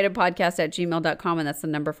over40andfadedpodcast@gmail.com. And that's the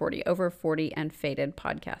number 40,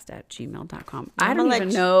 over40andfadedpodcast@gmail.com. I don't even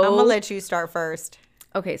know. I'm going to let you start first.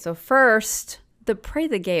 Okay, so first, the pray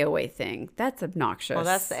the gay away thing, that's obnoxious. Well,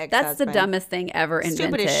 that's the That's ex-husband. the dumbest thing ever invented.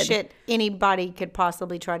 Stupidest shit anybody could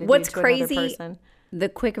possibly try to What's do to crazy, another person. the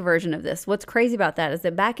quick version of this, what's crazy about that is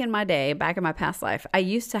that back in my day, back in my past life, I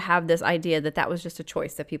used to have this idea that that was just a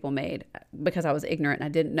choice that people made because I was ignorant and I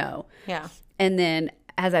didn't know. Yeah. And then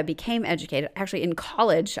as I became educated, actually in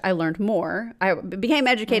college, I learned more. I became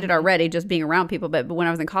educated already just being around people. But when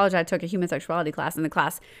I was in college, I took a human sexuality class. In the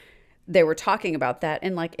class, they were talking about that.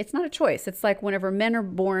 And like, it's not a choice. It's like whenever men are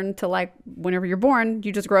born to like, whenever you're born,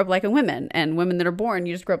 you just grow up like a women. And women that are born,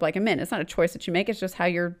 you just grow up like a men. It's not a choice that you make. It's just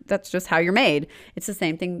that's just how you're made. It's the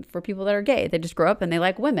same thing for people that are gay. They just grow up and they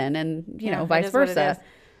like women and, you know, vice versa.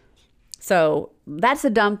 So that's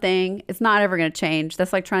a dumb thing. It's not ever going to change.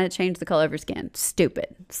 That's like trying to change the color of your skin.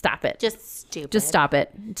 Stupid. Stop it. Just stupid. Just stop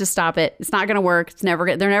it. Just stop it. It's not going to work. They're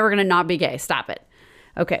never going to not be gay. Stop it.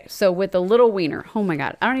 Okay. So with the little wiener, oh my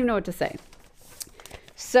God, I don't even know what to say.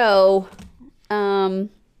 So, I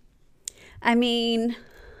mean,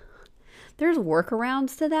 there's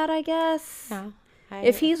workarounds to that, I guess. Yeah,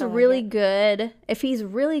 if he's really good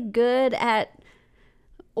at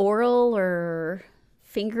oral or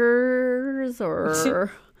fingers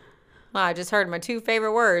or well, I just heard my two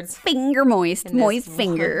favorite words. Finger moist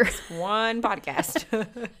finger. One podcast.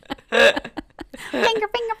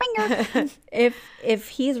 finger. If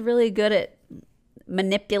he's really good at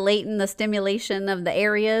manipulating the stimulation of the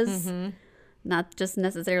areas, not just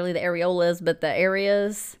necessarily the areolas, but the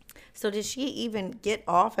areas. So did she even get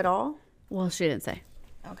off at all? Well, she didn't say.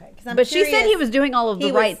 Okay, but she said he was doing all of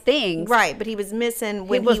the right things. Right, but he was missing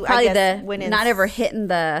when he was probably not ever hitting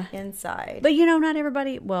the inside. But you know, not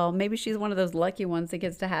everybody. Well, maybe she's one of those lucky ones that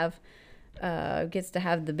gets to have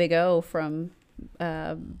the big O from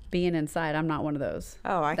being inside. I'm not one of those.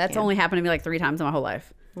 Oh, that's only happened to me like 3 times in my whole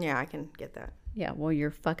life. Yeah, I can get that. Yeah, well,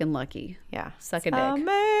 you're fucking lucky. Yeah, suck a dick. Amazing.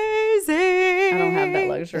 I don't have that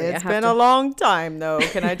luxury. It's been a long time, though.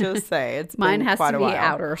 Can I just say it's mine been has quite to a be while.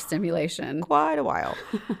 outer stimulation. Quite a while.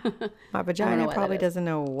 My vagina probably doesn't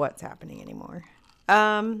know what's happening anymore.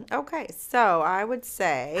 Okay, so I would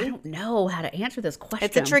say I don't know how to answer this question.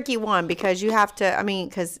 It's a tricky one because you have to. I mean,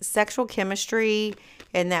 because sexual chemistry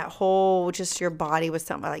and that whole just your body was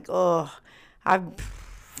something like,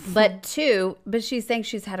 But she's saying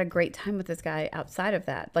she's had a great time with this guy outside of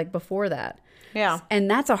that, like before that. Yeah. And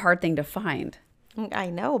that's a hard thing to find. I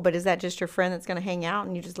know, but is that just your friend that's going to hang out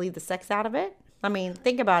and you just leave the sex out of it? I mean,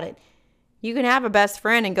 think about it. You can have a best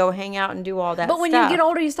friend and go hang out and do all that But when stuff. you get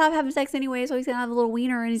older, you stop having sex anyway, so he's going to have a little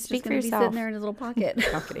wiener and he's just going to be sitting there in his little pocket.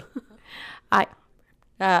 I'm kidding.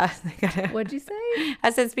 What'd you say? I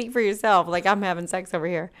said speak for yourself. Like I'm having sex over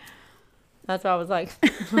here. That's what I was like.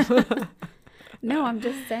 No, I'm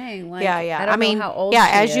just saying. Like, yeah. I mean, know how old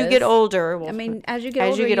as you get older. Well, I mean, as you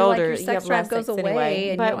get older, your sex drive goes away.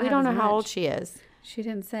 Anyway, but we don't know how old she is. She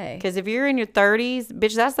didn't say. Because if you're in your 30s,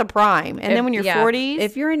 bitch, that's the prime. And then when you're 40s.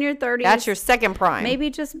 If you're in your 30s. That's your second prime. Maybe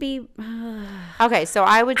just be. Okay, so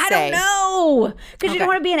I would say. I don't know. Because you don't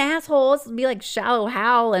want to be an asshole. Let's be like Shallow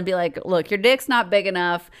Hal and be like, look, your dick's not big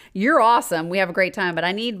enough. You're awesome. We have a great time. But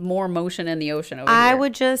I need more motion in the ocean over here. I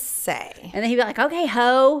would just say. And then he'd be like, okay,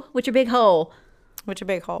 ho. What's your big hole? What's your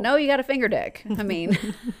big hole? No, you got a finger dick. I mean.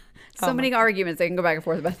 So many arguments they can go back and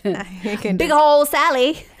forth about that. Big hole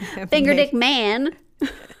Sally. Finger dick man.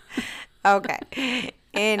 Okay.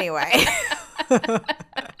 Anyway.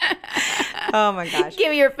 Oh my gosh. Give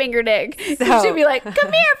me your finger dick. So, she'd be like,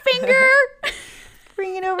 come here, finger.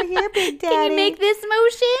 Bring it over here, big daddy. Can you make this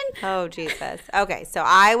motion? Oh, Jesus. Okay. So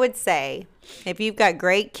I would say if you've got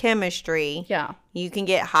great chemistry, you can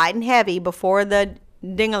get hot and heavy before the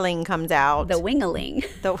ding-a-ling comes out. The wing-a-ling.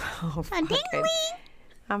 Ding-a-ling.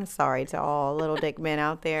 I'm sorry to all little dick men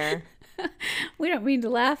out there. We don't mean to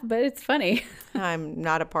laugh, but it's funny. I'm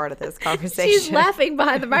not a part of this conversation. She's laughing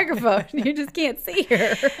behind the microphone. You just can't see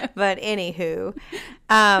her. But anywho,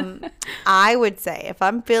 I would say if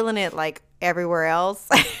I'm feeling it like everywhere else,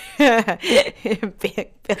 feeling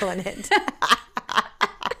it.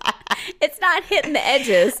 It's not hitting the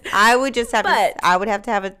edges. I would just have I would have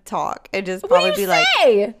to have a talk and just probably be like,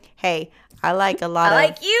 hey, I like a lot I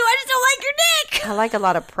like you. I just don't like your dick. I like a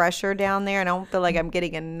lot of pressure down there and I don't feel like I'm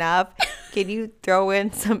getting enough. Can you throw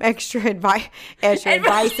in some extra advices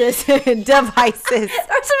and devices?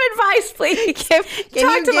 Throw some advice, please. Talk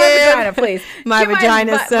to my vagina, please. My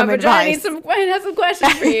vagina some advice. I have some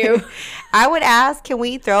questions for you. I would ask, can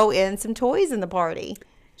we throw in some toys in the party?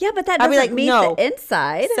 Yeah, but that doesn't mean the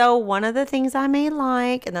inside. So one of the things I may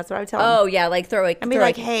like, and that's what I would tell them. Oh, yeah, like throw like... I'd be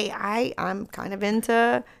like, hey, I'm kind of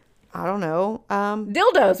into I don't know.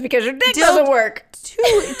 Dildos, because your dick doesn't work.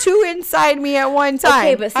 Two inside me at one time.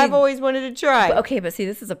 Okay, but see, I've always wanted to try. But see,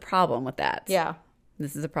 this is a problem with that. Yeah.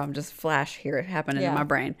 This is a problem. Just flash here happening in my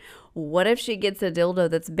brain. What if she gets a dildo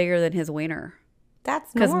that's bigger than his wiener?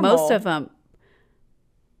 That's normal. Because most of them.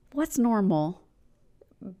 What's normal?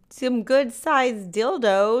 Some good sized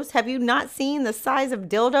dildos. Have you not seen the size of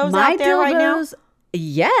dildos out there right now?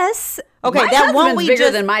 Yes. Okay, my that one we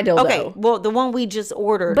bigger than my dildo. Okay, well, the one we just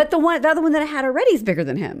ordered. But the other one that I had already is bigger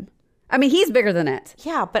than him. I mean, he's bigger than it.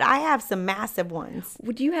 Yeah, but I have some massive ones.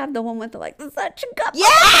 Would you have the one with the such a cup? Yeah,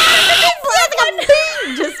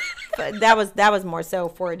 just that was more so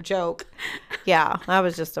for a joke. Yeah, that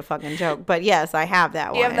was just a fucking joke. But yes, I have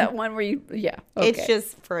that one. You have that one where you, okay. It's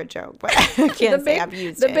just for a joke, but I can't say I've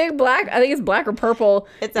used it. The big black, I think it's black or purple.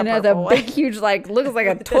 It's a purple big, huge, looks like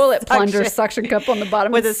a toilet plunger suction cup on the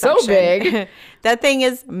bottom. With it's so big. That thing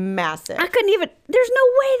is massive. I couldn't even, there's no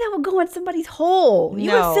way that would go in somebody's hole.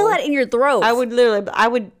 You would feel that in your throat. I'd be like,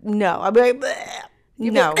 bleh.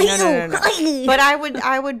 No. But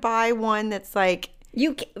I would buy one that's like,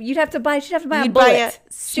 You'd have to buy a bullet. Buy a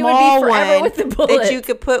small one with the bullet that you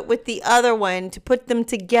could put with the other one to put them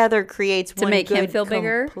together creates to one make good, him feel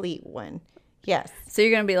bigger. Complete one. Yes. So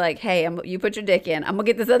you're gonna be like, hey, you put your dick in. I'm gonna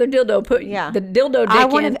get this other dildo. Put the dildo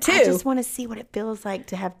dick in too. I just want to see what it feels like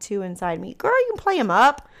to have two inside me. Girl, you can play them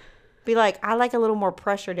up. Be like, I like a little more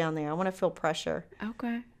pressure down there. I want to feel pressure.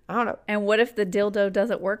 Okay. I don't know. And what if the dildo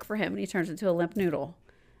doesn't work for him and he turns into a limp noodle?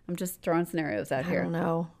 I'm just throwing scenarios out here. I don't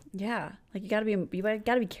know. Yeah, you gotta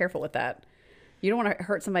be careful with that. You don't want to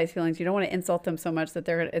hurt somebody's feelings. You don't want to insult them so much that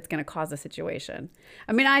it's going to cause a situation.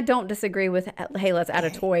 I mean, I don't disagree with, hey, let's add a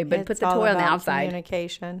toy, but put the toy on the outside.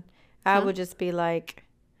 Communication. I would just be like,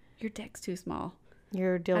 your dick's too small.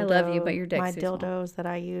 Your dildo. I love you, but your dick's too small. My dildos that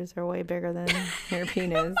I use are way bigger than your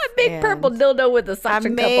penis. My big purple dildo with a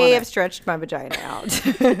suction cup on it. I may have stretched my vagina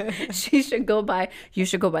out. You should go buy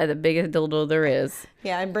the biggest dildo there is.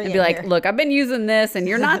 Yeah, and be like, look, I've been using this, and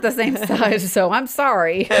you're not the same size, so I'm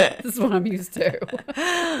sorry. This is what I'm used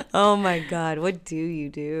to. Oh my God, what do you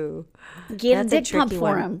do? Get a dick pump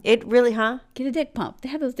for him. It really, huh? Get a dick pump. They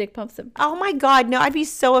have those dick pumps. Oh my God, no! I'd be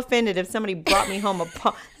so offended if somebody brought me home a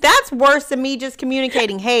pump. That's worse than me just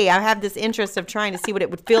communicating. Hey, I have this interest of trying to see what it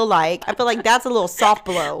would feel like. I feel like that's a little soft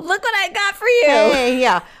blow. Look what I got for you. Hey,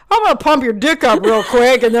 yeah. I'm gonna pump your dick up real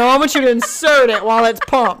quick, and then I want you to insert it while it's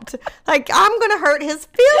pumped. Like, I'm gonna hurt his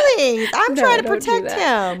feelings. I'm trying to protect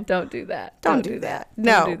him. Don't do that. Don't do that.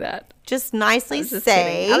 No. Don't do that. Just nicely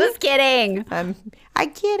say. I was kidding. I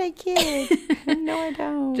kid. No, I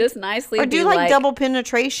don't. Just nicely. Or do like double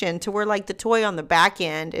penetration to where like the toy on the back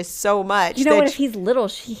end is so much. You know what? If he's little,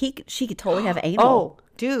 she could totally have anal. Oh,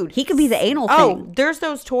 dude, he could be the anal thing. Oh, there's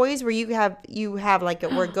those toys where you have like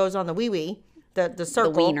where it goes on the wee. The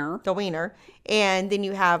circle, the wiener, and then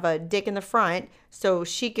you have a dick in the front. So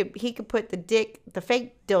he could put the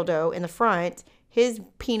fake dildo in the front. His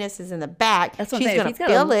penis is in the back. That's what she's gonna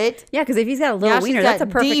feel it. Yeah, because if he's got a little wiener, that's a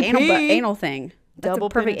perfect anal thing. That's Double a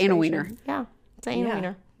perfect anal wiener. Yeah, it's an anal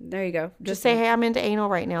wiener. There you go. Just say, hey, I'm into anal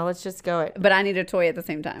right now. Let's just go it. But I need a toy at the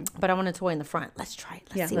same time. But I want a toy in the front. Let's try it.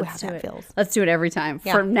 Let's see how that feels. Let's do it every time.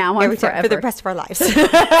 Yeah. From now on, forever. For the rest of our lives.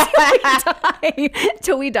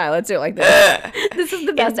 Till we die. Let's do it like this. This is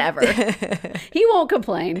the best ever. He won't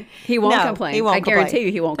complain. He won't complain. I guarantee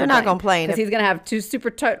you he won't complain. They're not complain. Because he's going to have two super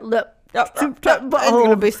tight lips. It's going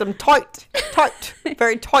to be some tight,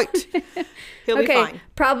 very tight. He'll be fine.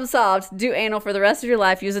 Problem solved. Do anal for the rest of your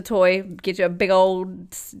life. Use a toy. Get you a big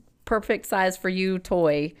old perfect size for you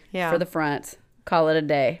toy for the front. Call it a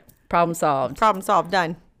day. Problem solved. Problem solved.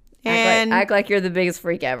 Done. And act like you're the biggest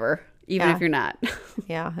freak ever, even if you're not.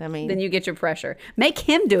 Yeah, I mean. Then you get your pressure. Make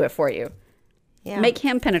him do it for you. Yeah. Make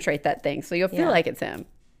him penetrate that thing so you'll feel like it's him.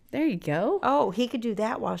 There you go. Oh, he could do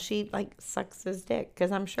that while she sucks his dick,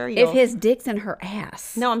 because I'm sure if his dick's in her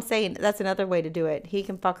ass. No, I'm saying that's another way to do it. He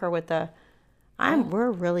can fuck her with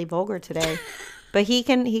we're really vulgar today, but he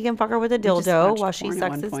can fuck her with a dildo while she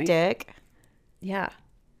sucks his dick. Yeah.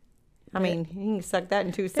 I mean, he can suck that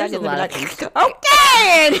in 2 seconds and be like,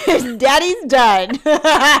 okay, and daddy's done. Is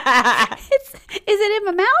it in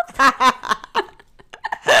my mouth?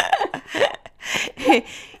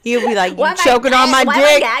 You'll be like, you're choking on my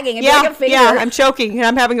dick. Yeah, I'm choking, and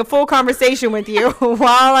I'm having a full conversation with you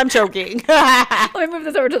while I'm choking. Let me move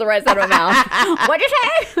this over to the right side of my mouth. What'd you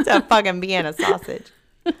say? It's a fucking Vienna sausage.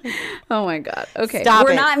 Oh my God. Okay. Stop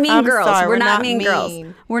We're not mean girls. Sorry, we're not mean girls.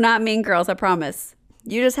 We're not mean girls, I promise.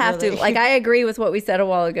 You just have to, Really? like, I agree with what we said a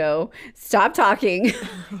while ago. Stop talking.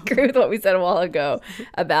 Agree with what we said a while ago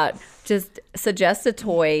about just suggest a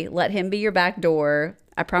toy. Let him be your back door.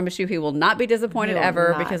 I promise you he will not be disappointed He will ever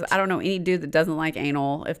not. because I don't know any dude that doesn't like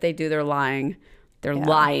anal. If they do, they're lying. They're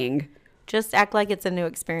lying. Just act like it's a new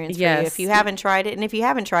experience for Yes. you if you haven't tried it. And if you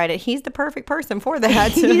haven't tried it, he's the perfect person for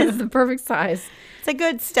that. He is the perfect size. It's a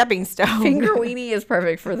good stepping stone. Finger weenie is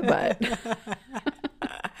perfect for the butt.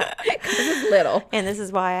 Because it's little. And this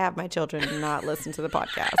is why I have my children not listen to the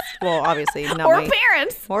podcast. Well, obviously, not Or my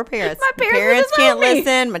parents. Or parents. My parents can't disown me.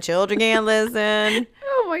 listen. My children can't listen.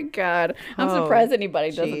 Oh my God. I'm Oh, surprised anybody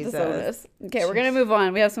doesn't Jesus. disown us. Okay, we're going to move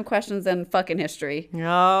on. We have some questions in fucking history.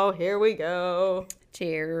 Oh, here we go.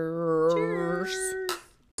 Cheers.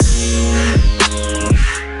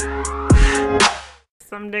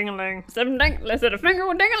 Some ding-a-ling. Is it a finger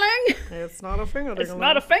with ding-a-ling? It's not a finger It's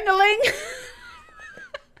not a fingerling.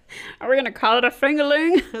 Are we going to call it a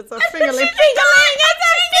fingerling? It's a fingerling.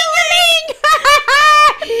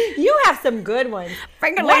 You have some good ones.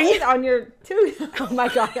 Fingerling. What is on your tooth? Oh my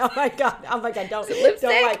god! Oh my god! Oh my god! Don't lipstick?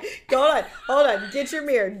 don't like. Hold on. Get your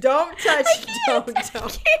mirror. Don't touch. Don't.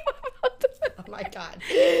 Oh my god!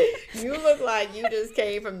 You look like you just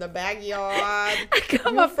came from the backyard.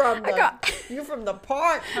 You from the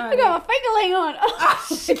park, honey. I got my fingerling on.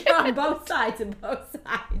 Oh, Shit, on both sides and both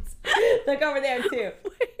sides. Look over there too.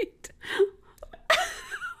 wait.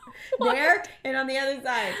 There and on the other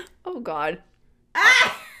side. Oh God.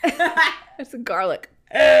 Ah! It's garlic.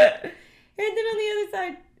 And then on the other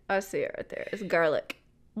side. I see it right there. It's garlic.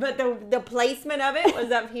 But the placement of it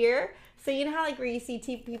was up here. So you know how like where you see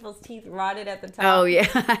people's teeth rotted at the top? Oh yeah.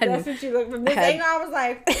 That's what you look from this angle. I was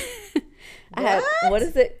like, I had, what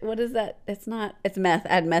is it? What is that? It's not. It's meth.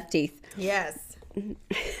 I had meth teeth. yes. I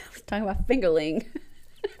was talking about fingerling.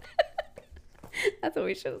 That's what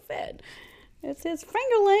we should have said. It's his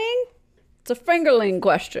fingerling. It's a fingerling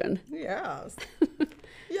question. Yes.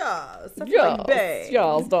 Yes.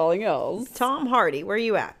 Yes, darling, yes. Tom Hardy, where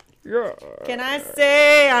you at? Yeah. Can I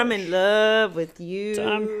say I'm in love with you?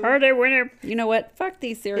 Tom Hardy winner. You know what? Fuck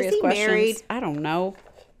these serious Is he questions. married? I don't know.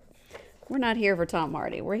 We're not here for Tom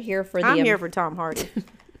Hardy. We're here for the. I'm here for Tom Hardy.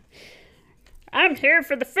 I'm here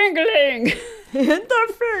for the fingerling.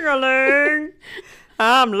 The fingerling.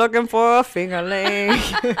 I'm looking for a fingerling.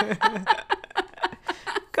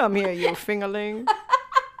 Come here, you fingerling.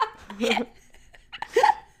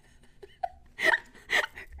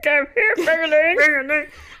 Come here, fingerling. Fingerling.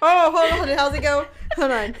 Oh, hold on. How's it go? Hold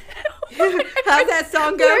on. How's that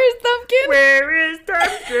song go? Where is Thumpkin? Where is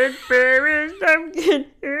Thumpkin? Where is Thumpkin?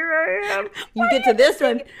 Here I am. You get to this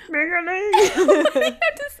one. Fingerling. I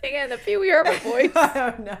have to sing it in the Pee Wee Herman voice. I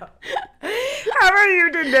don't know. How are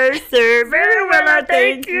you today, sir? Very well, I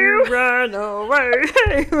thank you. Run away.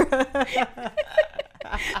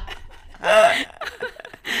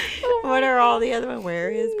 What are all the other ones? Where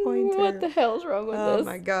is Pointer? What the hell's wrong with this? Oh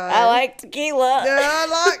my god. I like tequila. Yeah,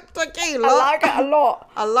 I like tequila. I like it a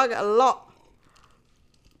lot. I like it a lot.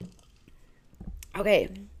 Okay,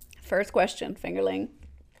 first question, fingerling.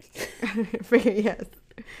 Yes.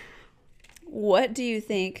 What do you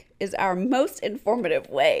think is our most informative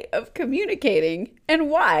way of communicating and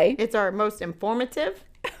why? It's our most informative.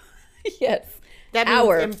 Yes. That means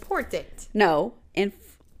Our. important. No.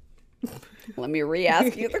 Let me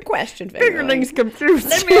re-ask you the question, fingerling. Fingerlings confused.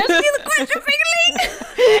 Let me ask you the question,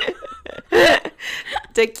 fingerling.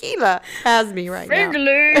 Tequila has me right now.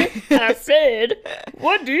 Fingerling, I said,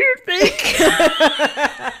 what do you think?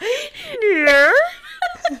 Yeah.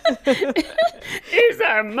 Is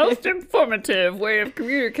our most informative way of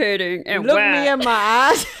communicating and Look why? me in my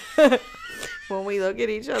eyes. When we look at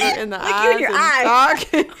each other in the Look you eyes in your and eye.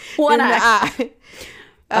 talk. One in eye. the eye.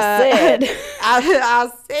 I said.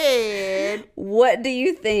 I said. What do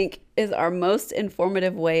you think is our most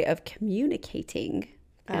informative way of communicating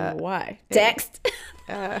and why? Text.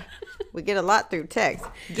 We get a lot through text.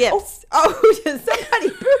 Gifts. Oh, did somebody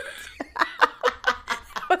pooped?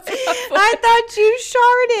 I thought you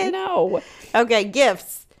sharted. No. Okay,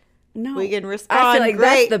 gifts. No. We can respond. I feel like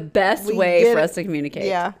great. that's the best We way get for it. us to communicate.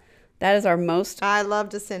 Yeah. That is our most I love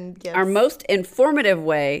to send gifts. informative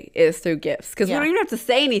way is through gifts because Yeah. we don't even have to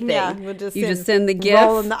say anything. Yeah, we'll just send the gift.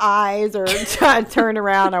 Roll in the eyes or try to turn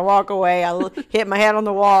around. I walk away. Hit my head on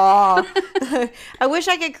the wall. I wish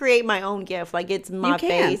I could create my own gift. Like it's my You can.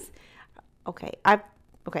 face. Okay.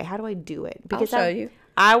 Okay. How do I do it? I'll show you.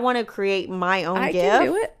 I want to create my own I gift. can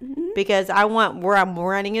do it. Mhm. Because I want where I'm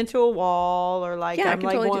running into a wall or like Yeah, I I'm can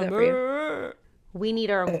like totally do going, that for "Brr." We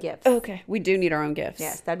need our own gifts. Okay, we do need our own gifts.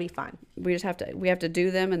 Yes, that'd be fun. We have to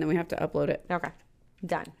do them and then we have to upload it. Okay.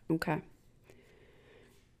 Done. Okay.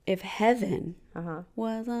 If heaven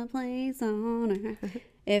was a place on earth,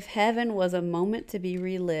 if heaven was a moment to be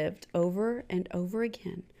relived over and over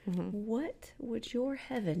again, what would your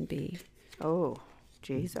heaven be? Oh,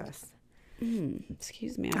 Jesus.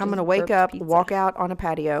 Excuse me. I'm going to wake up, walk out on a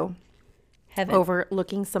patio, Heaven.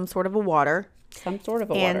 overlooking some sort of a water. Some sort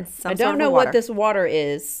of a And water. some I sort don't of know a what water. this water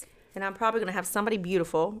is. And I'm probably going to have somebody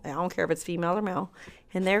beautiful. I don't care if it's female or male.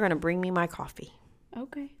 And they're going to bring me my coffee.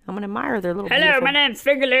 Okay. I'm going to admire their little Hello, beautiful... my name's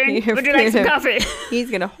Fingerling. Would you like some coffee? He's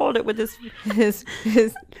going to hold it with his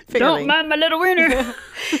fingerling. Don't mind my little wiener.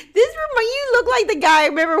 You look like the guy,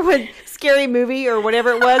 remember when Scary Movie or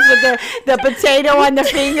whatever it was with the potato on the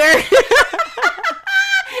finger?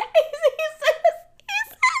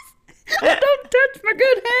 Don't touch my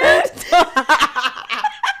good hand. That's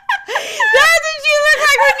what you look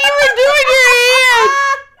like when you were doing your hand.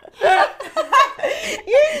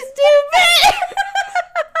 You're stupid.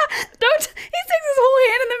 Don't. He sticks his whole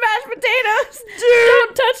hand in the mashed potatoes.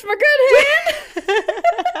 Don't touch my good hand.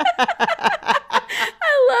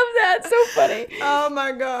 I love that. So funny. Oh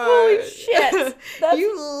my god. Holy shit. You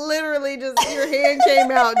literally just, your hand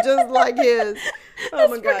came out just like his. Oh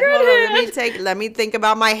my god. good Hold on. Let me think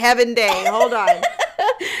about my heaven day. Hold on.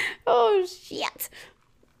 Oh shit.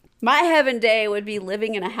 My heaven day would be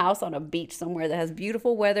living in a house on a beach somewhere that has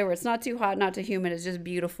beautiful weather where it's not too hot, not too humid. It's just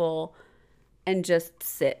beautiful, and just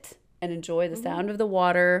sit and enjoy the sound of the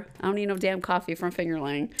water. I don't need no damn coffee from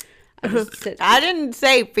Fingerling. I just sit. I didn't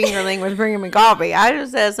say Fingerling was bringing me coffee. I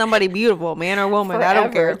just said somebody beautiful, man or woman. I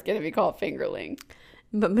don't care. It's gonna be called Fingerling.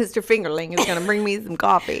 But Mr. Fingerling is going to bring me some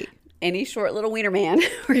coffee. Any short little wiener man,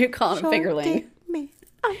 or you call him Fingerling? Man.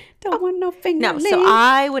 Don't want no Fingerling. No, so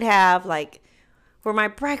I would have like for my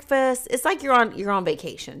breakfast. It's like you're on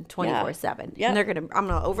vacation 24/7. Yeah. And I'm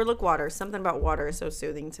gonna overlook water. Something about water is so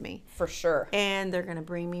soothing to me. For sure. And they're gonna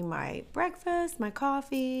bring me my breakfast, my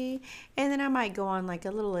coffee, and then I might go on like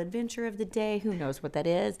a little adventure of the day. Who knows what that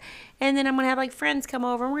is? And then I'm gonna have like friends come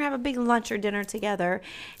over and we're gonna have a big lunch or dinner together.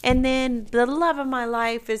 And then the love of my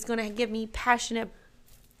life is gonna give me passionate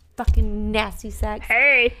fucking nasty sex.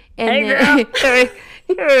 Hey, And hey, then,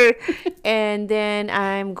 girl. and then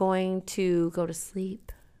I'm going to go to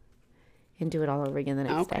sleep and do it all over again the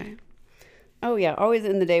next day. Oh yeah, always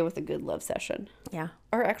end the day with a good love session, Yeah.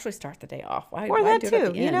 or actually start the day off. Why Or that do it at too.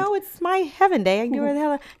 the You end? know, it's my heaven day. I can do it the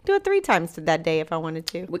hell. Do it 3 times to that day if I wanted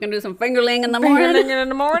to. We can do some fingerling in the morning Fingerling in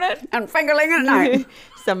the morning. and fingerling at night.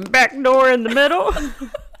 Some back door in the middle.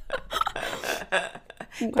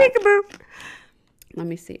 Peekaboo. Let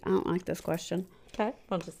me see. I don't like this question. Okay.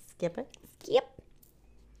 I'll just skip it. Skip.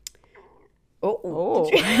 Oh, Oh,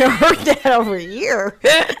 I heard that over here.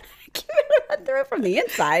 I threw it from the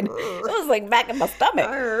inside. It was like back in my I stomach.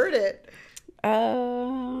 heard it.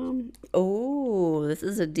 Oh, this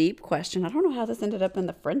is a deep question. I don't know how this ended up in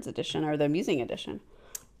the Friends edition or the Amusing edition.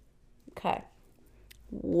 Okay.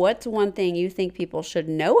 What's one thing you think people should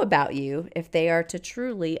know about you if they are to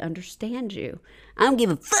truly understand you? I don't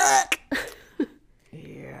give a fuck.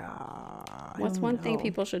 Yeah. What's one thing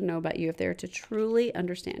people should know about you if they're to truly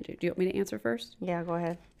understand you? Do you want me to answer first? Yeah, go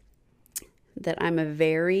ahead. That I'm a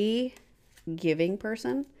very giving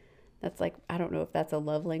person. That's like, I don't know if that's a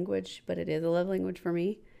love language, but it is a love language for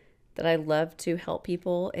me. That I love to help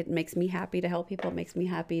people. It makes me happy to help people. It makes me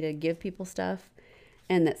happy to give people stuff.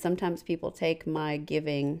 And that sometimes people take my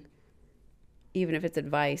giving, even if it's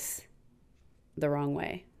advice, the wrong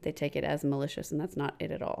way. They take it as malicious, and that's not it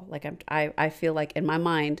at all. Like I feel like in my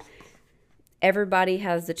mind, everybody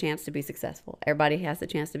has the chance to be successful. Everybody has the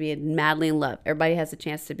chance to be madly in love. Everybody has the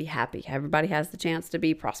chance to be happy. Everybody has the chance to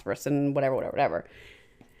be prosperous and whatever.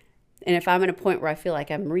 And if I'm at a point where I feel like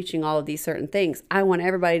I'm reaching all of these certain things, I want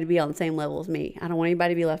everybody to be on the same level as me. I don't want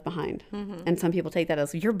anybody to be left behind. Mm-hmm. And some people take that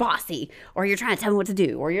as, you're bossy, or you're trying to tell me what to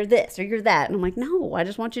do, or you're this, or you're that. And I'm like, no, I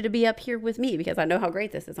just want you to be up here with me because I know how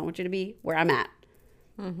great this is. I want you to be where I'm at.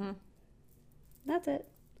 Mm-hmm. That's it.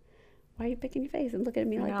 Why are you picking your face and looking at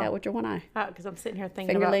me like that with your one eye? Because I'm sitting here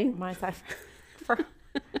thinking Fingerling? about my side.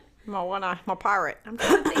 My one eye, my pirate. I'm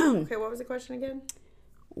trying to think. Okay, what was the question again?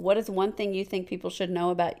 What is one thing you think people should know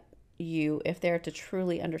about you if they're to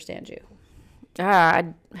truly understand you?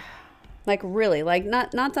 Like really, like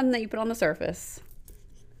not something that you put on the surface.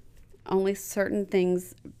 Only certain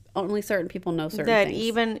things, only certain people know certain that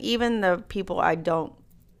things. even the people I don't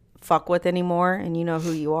fuck with anymore, and you know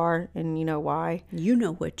who you are and you know why. You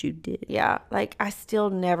know what you did. Yeah, like I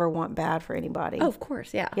still never want bad for anybody. Oh, of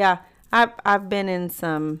course, yeah. Yeah, I've been in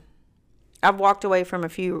some. I've walked away from a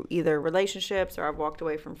few either relationships or I've walked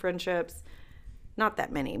away from friendships. Not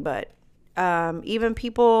that many, but even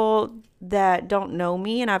people that don't know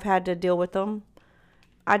me and I've had to deal with them.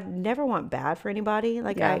 I never want bad for anybody.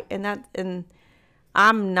 Like Yeah. and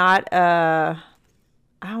I'm not I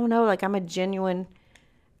don't know, like I'm a genuine,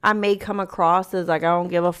 I may come across as like I don't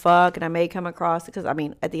give a fuck, and I may come across because I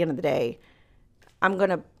mean at the end of the day, I'm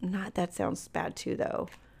gonna not that sounds bad too though.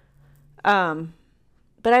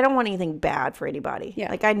 But I don't want anything bad for anybody.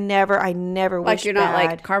 Yeah. Like I never Like wish you're not bad.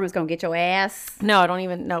 like karma's gonna get your ass. No, I don't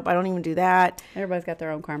even do that. Everybody's got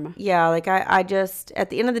their own karma. Yeah, like I just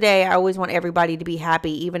at the end of the day, I always want everybody to be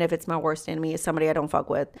happy, even if it's my worst enemy is somebody I don't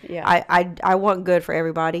fuck with. Yeah. I want good for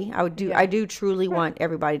everybody. Yeah. I do truly want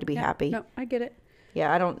everybody to be happy. No, I get it.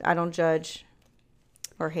 Yeah, I don't judge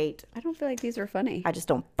or hate. I don't feel like these are funny. I just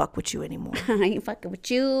don't fuck with you anymore. I ain't fucking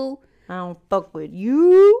with you. I don't fuck with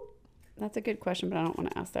you. That's a good question, but I don't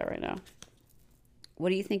want to ask that right now. What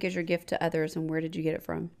do you think is your gift to others, and where did you get it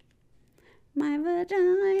from? My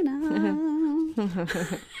vagina.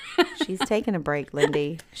 She's taking a break,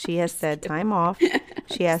 Lindy. She has said time off.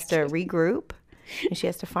 She has to regroup, and she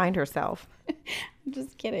has to find herself. I'm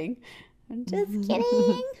just kidding. I'm just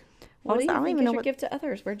kidding. What do you I don't think even is know your what gift to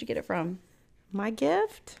others? Where'd you get it from? my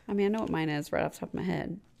gift. I mean, I know what mine is right off the top of my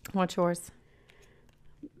head. What's yours?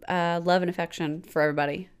 Love and affection for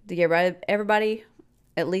everybody. To give everybody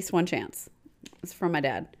at least one chance. It's from my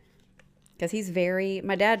dad. Because he's very...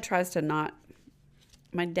 My dad tries to not...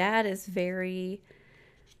 My dad is very...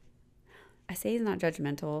 I say he's not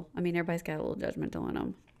judgmental. I mean, everybody's got a little judgmental in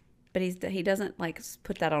him. But he doesn't, like,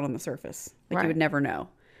 put that out on the surface. Like, Right. you would never know.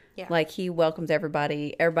 Yeah. Like, he welcomes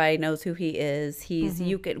everybody. Everybody knows who he is. He's...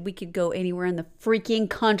 We could go anywhere in the freaking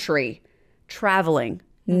country traveling.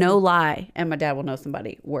 No lie. And my dad will know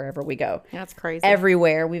somebody wherever we go. That's crazy.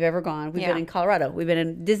 Everywhere we've ever gone. We've Yeah. been in Colorado. We've been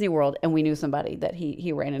in Disney World, and we knew somebody that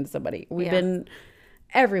he ran into somebody. We've Yeah. been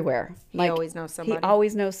everywhere. He always knows somebody. He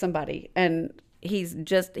always knows somebody. And he's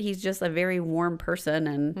just a very warm person.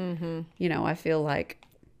 And, you know, I feel like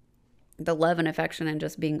the love and affection and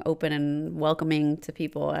just being open and welcoming to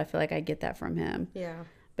people, I feel like I get that from him. Yeah.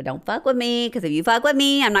 But don't fuck with me, because if you fuck with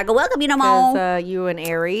me, I'm not going to welcome you no more. Because you an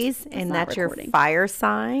Aries, and not that's recording. your fire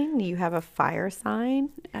sign. You have a fire sign.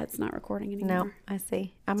 That's not recording anymore. No, I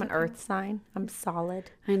see. I'm an earth sign. I'm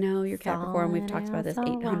solid. I know, you're Capricorn. We've talked about this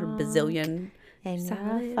 800 bazillion. And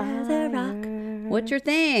Solid you're as a rock. fire. What's your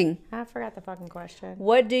thing? I forgot the fucking question.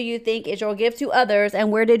 What do you think is your gift to others, and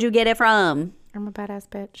where did you get it from? I'm a badass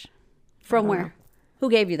bitch. From where? Who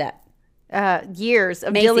gave you that? Years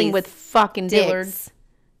of Macy's. dealing with fucking Dillard's. dicks.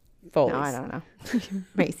 Foley's. No, I don't know.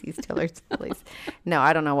 Macy's, Dillard's, please. No,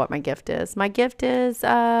 I don't know what my gift is. My gift is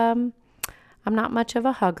I'm not much of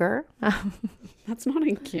a hugger. That's not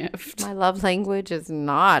a gift. My love language is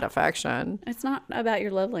not affection. It's not about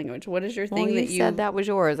your love language. What is your thing Well, that you you said that was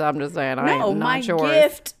yours. I'm just saying. I No, am not my yours.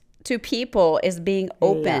 gift to people is being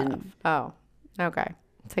open. Oh, okay.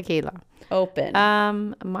 Tequila. Open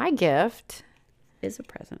My gift is a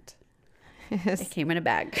present. is, It came in a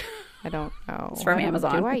bag. I don't know. It's from I don't-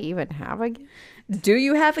 Amazon. Do I even have a gift? Do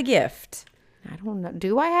you have a gift? I don't know.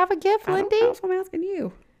 Do I have a gift, I don't Lindy? know if I'm asking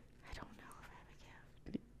you. I don't know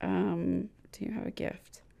if I have a gift. Do you have a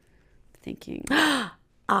gift? Thinking.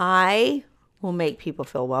 I will make people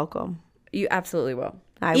feel welcome. You absolutely will.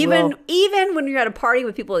 I even will. even when you're at a party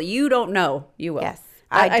with people that you don't know, you will. Yes.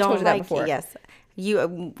 I don't told you that like before. Yes. You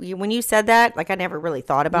when you said that, like I never really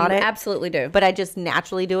thought about You it. absolutely do. But I just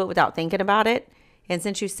naturally do it without thinking about it. And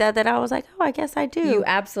since you said that, I was like, oh, I guess I do. You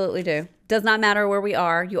absolutely do. Does not matter where we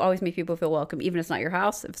are. You always make people feel welcome, even if it's not your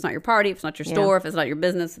house, if it's not your party, if it's not your store, if it's not your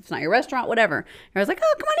business, if it's not your restaurant, whatever. And I was like,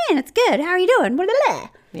 oh, come on in. It's good. How are you doing? Blah, blah, blah.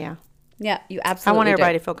 Yeah. Yeah, you I absolutely want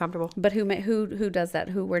everybody do. to feel comfortable. But who does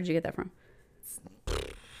that? Where did you get that from?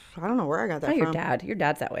 I don't know where I got that Oh, from. your dad. Your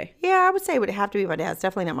dad's that way. Yeah, I would say it would have to be my dad. It's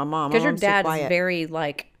definitely not my mom. Because My your mom's too dad is quiet. very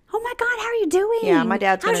like, oh my God, how are you doing? Yeah, my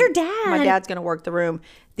dad's How's gonna, your dad? My dad's gonna work the room.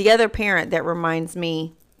 The other parent that reminds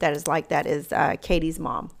me that is like that is Katie's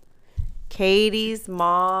mom. Katie's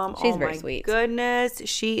mom. She's oh very my sweet. Goodness,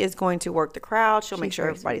 she is going to work the crowd. She'll make She's sure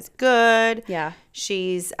very everybody's good. Yeah.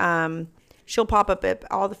 She's she'll pop up at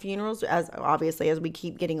all the funerals as obviously as we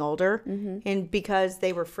keep getting older, and because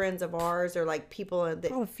they were friends of ours or like people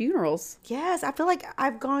that. Oh, funerals. Yes, I feel like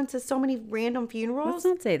I've gone to so many random funerals. Let's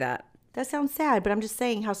not say that. That sounds sad, but I'm just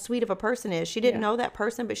saying how sweet of a person is. She didn't know that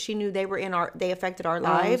person, but she knew they were they affected our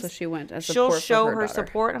lives. So she went as She'll support for show her her daughter.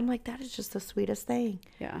 support. I'm like, that is just the sweetest thing.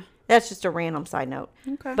 Yeah. That's just a random side note.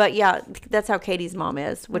 Okay. But yeah, that's how Katie's mom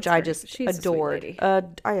is, which I just She's a sweet adored. lady.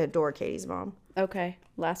 I adore Katie's mom. Okay.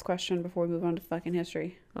 Last question before we move on to fucking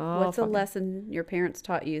history. Oh, What's a fucking- lesson your parents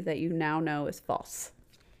taught you that you now know is false?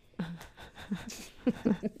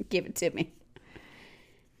 Give it to me.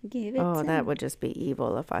 Give it Oh, to that would just be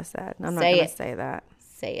evil if I said. I'm not Say going it. to say that.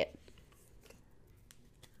 Say it.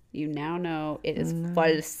 You now know it is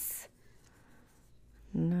false.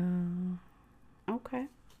 No. Okay.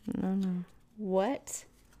 No. What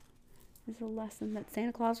is a lesson that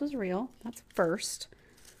Santa Claus was real? That's first.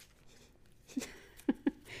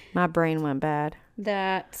 My brain went bad.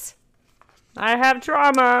 That I have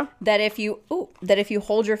trauma. that if you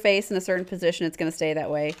hold your face in a certain position, it's going to stay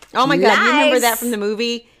that way. Oh my God. You remember that Nice. from the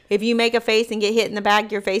movie? If you make a face and get hit in the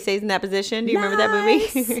back, your face stays in that position. Do you remember that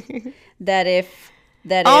movie? That if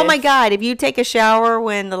Oh my God. If you take a shower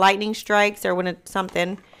when the lightning strikes or when it's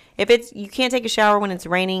something, you can't take a shower when it's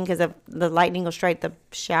raining because the lightning will strike the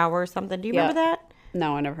shower or something. Do you remember that?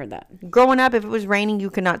 No, I never heard that. Growing up, if it was raining, you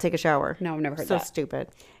could not take a shower. No, I've never heard So that. stupid.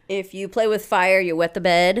 If you play with fire, you wet the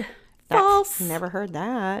bed. False. Never heard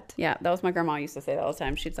that. Yeah, that was my grandma used to say that all the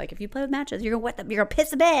time. She's like, if you play with matches, you're gonna piss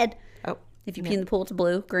the bed. Oh. If you pee in the pool, it's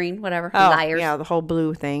blue, green, whatever. Oh, Liars. yeah, the whole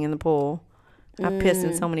blue thing in the pool. I've pissed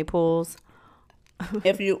in so many pools.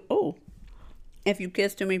 If you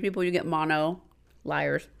kiss too many people, you get mono.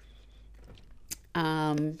 Liars.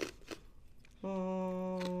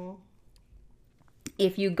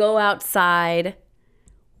 If you go outside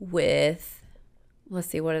with, let's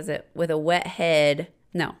see, what is it? With a wet head.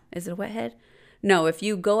 No, is it a wet head? No, if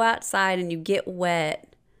you go outside and you get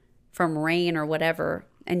wet from rain or whatever,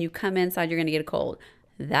 and you come inside, you're going to get a cold.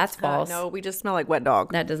 That's false. No, we just smell like wet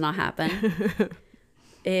dog. That does not happen.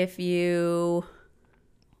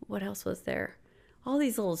 What else was there? All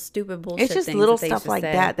these little stupid bullshit It's just things little that they stuff used to like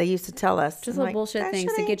say. that they used to tell us. Just I'm little like, bullshit that things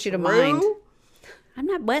shit to ain't get you to true. mind. I'm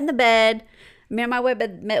not wetting the bed. I mean, I might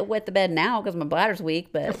wet the bed now because my bladder's weak,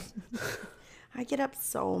 but I get up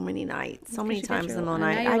so many nights, so many times in the middle of now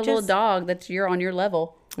the you night. have I a little just, dog that's on your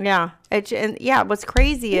level. yeah. What's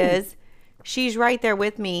crazy is she's right there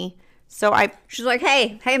with me. So She's like,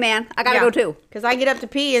 hey man, I gotta go too. Because I get up to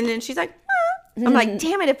pee and then she's like, ah. I'm like,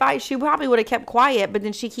 damn it, she probably would have kept quiet, but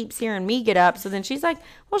then she keeps hearing me get up. So then she's like,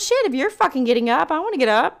 well, shit, if you're fucking getting up, I want to get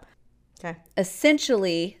up. Okay.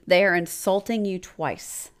 Essentially, they are insulting you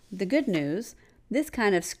twice. The good news, this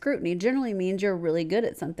kind of scrutiny generally means you're really good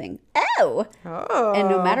at something. Oh! And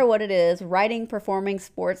no matter what it is, writing, performing,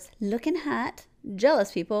 sports, looking hot,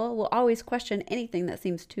 jealous people will always question anything that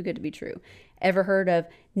seems too good to be true. Ever heard of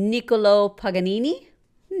Niccolo Paganini?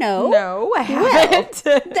 No, I haven't.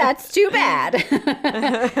 That's too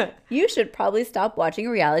bad. You should probably stop watching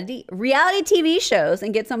reality TV shows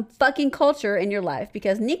and get some fucking culture in your life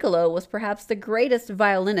because Niccolo was perhaps the greatest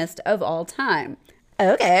violinist of all time.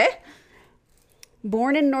 Okay.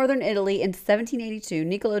 Born in northern Italy in 1782,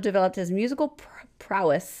 Niccolo developed his musical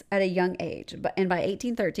prowess at a young age. And by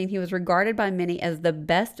 1813, he was regarded by many as the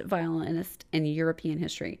best violinist in European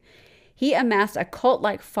history. He amassed a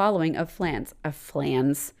cult-like following of fans.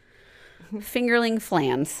 Fans.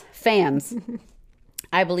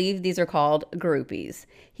 I believe these are called groupies.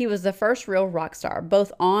 He was the first real rock star,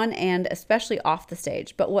 both on and especially off the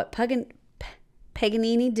stage. But what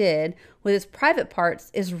Paganini did with his private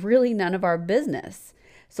parts is really none of our business.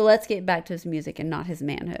 So let's get back to his music and not his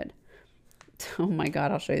manhood. Oh my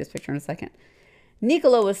God, I'll show you this picture in a second.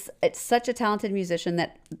 Niccolo was such a talented musician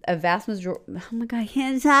that a vast majority... Oh my God,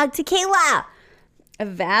 hands out tequila! A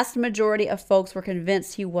vast majority of folks were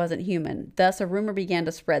convinced he wasn't human. Thus, a rumor began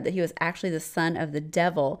to spread that he was actually the son of the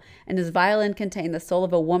devil, and his violin contained the soul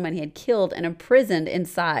of a woman he had killed and imprisoned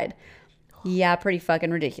inside. Yeah, pretty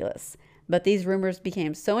fucking ridiculous. But these rumors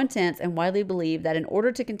became so intense and widely believed that in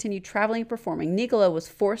order to continue traveling and performing, Niccolo was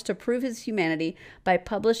forced to prove his humanity by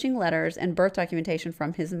publishing letters and birth documentation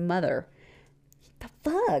from his mother. The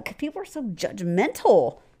fuck? People are so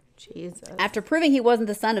judgmental. Jesus. After proving he wasn't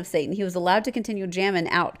the son of Satan, he was allowed to continue jamming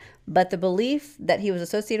out. But the belief that he was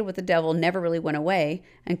associated with the devil never really went away,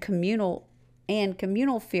 and communal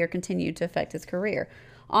fear continued to affect his career.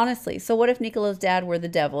 Honestly, so what if Niccolo's dad were the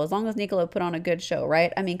devil? As long as Niccolo put on a good show,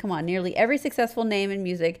 right? I mean, come on. Nearly every successful name in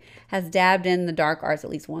music has dabbed in the dark arts at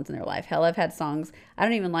least once in their life. Hell, I've had songs I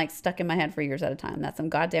don't even like stuck in my head for years at a time. That's some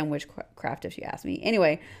goddamn witchcraft if you ask me.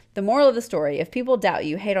 Anyway, the moral of the story, if people doubt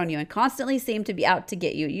you, hate on you, and constantly seem to be out to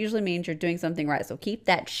get you, it usually means you're doing something right. So keep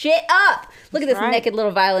that shit up. Look at this naked little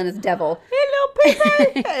violinist devil. Hey, little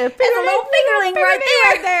baby. There's a little fingerling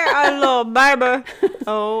right there. A little baby.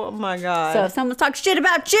 Oh, my God. So if someone's talking shit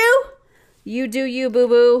about you, you do you,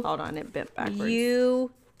 boo-boo. Hold on, it bent backwards. You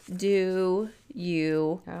do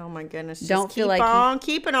you. Oh, my goodness. Don't Just feel keep like on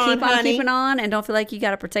keeping on, keep on honey. keeping on, and don't feel like you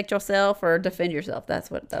got to protect yourself or defend yourself. That's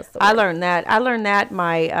the word. I learned that. I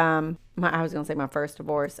was going to say my first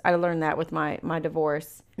divorce. I learned that with my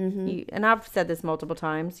divorce. Mm-hmm. And I've said this multiple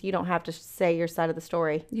times. You don't have to say your side of the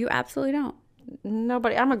story. You absolutely don't.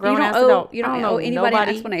 Nobody. I'm a grown You don't ass owe- adult. you don't I owe anybody an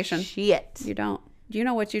explanation. Shit. You don't. You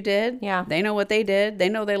know what you did. Yeah. They know what they did. They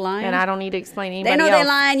know they're lying. And I don't need to explain anybody They know else. they're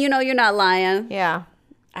lying. You know you're not lying. Yeah.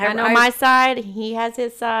 I know my side. He has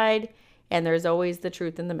his side. And there's always the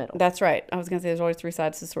truth in the middle. That's right. I was going to say there's always 3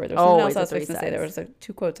 sides to the story. There's Always something else I was three going to say. There sides. was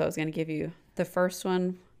 2 quotes I was going to give you. The first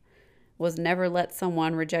one was never let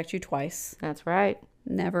someone reject you twice. That's right.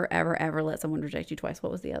 Never, ever, ever let someone reject you twice.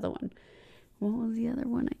 What was the other one? What was the other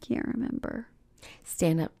one? I can't remember.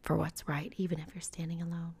 Stand up for what's right, even if you're standing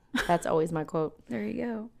alone. That's always my quote. There you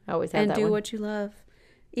go. I always have And that do one. what you love,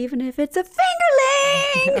 even if it's a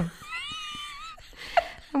fingerling.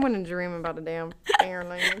 I'm going to dream about a damn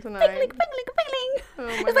fingerling tonight. Fingerling. Oh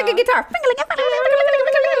my It's like a God. guitar.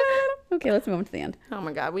 Okay, let's move on to the end. Oh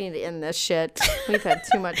my God, we need to end this shit. We've had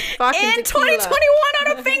too much fucking In tequila. 2021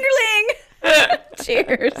 on a fingerling.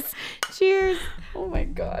 Cheers. Cheers. Oh my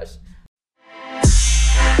gosh.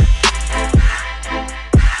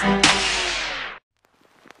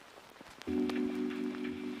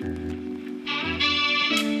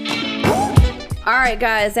 All right,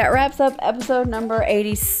 guys, that wraps up episode number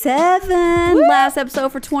 87. Last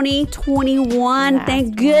episode for 2021.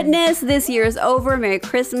 Thank goodness this year is over. Merry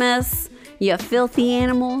Christmas, you filthy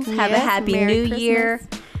animals. Have a Yes, happy Merry new Christmas. year.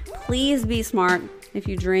 Please be smart. If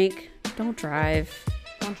you drink, don't drive.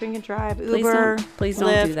 Don't drink and drive. Please Uber. please don't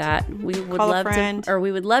Lyft. do that. We would Call a love friend. to, or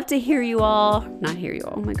we would love to hear you all. Not hear you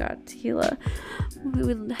all. Oh my God, tequila. We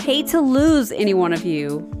would hate to lose any one of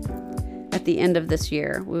you at the end of this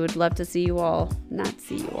year. We would love to see you all, not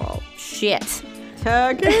see you all. Shit.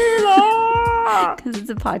 Tequila. Because it's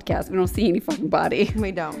a podcast. We don't see any fucking body.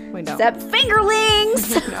 We don't. Except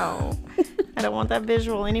fingerlings. No. I don't want that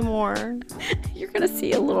visual anymore. You're going to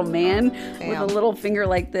see a little man with a little finger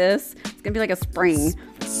like this. It's going to be like a spring.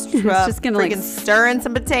 It's just going to like stirring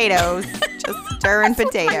some potatoes. Just stirring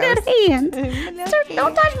potatoes. good hand.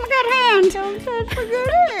 Don't touch my good hand. Don't touch my good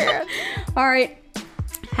hand. All right.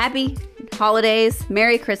 Happy holidays.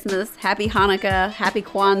 Merry Christmas. Happy Hanukkah. Happy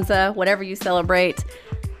Kwanzaa. Whatever you celebrate.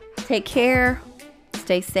 Take care.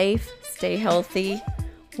 Stay safe. Stay healthy.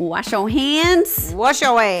 Wash your hands. Wash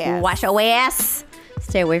your ass. Wash your ass.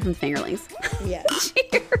 Stay away from fingerlings. Yes.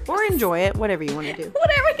 Cheers. Or enjoy it. Whatever you want to do.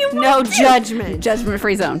 Whatever you want. No to do. judgment. Judgment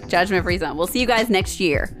free zone. Judgment free zone. We'll see you guys next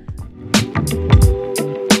year.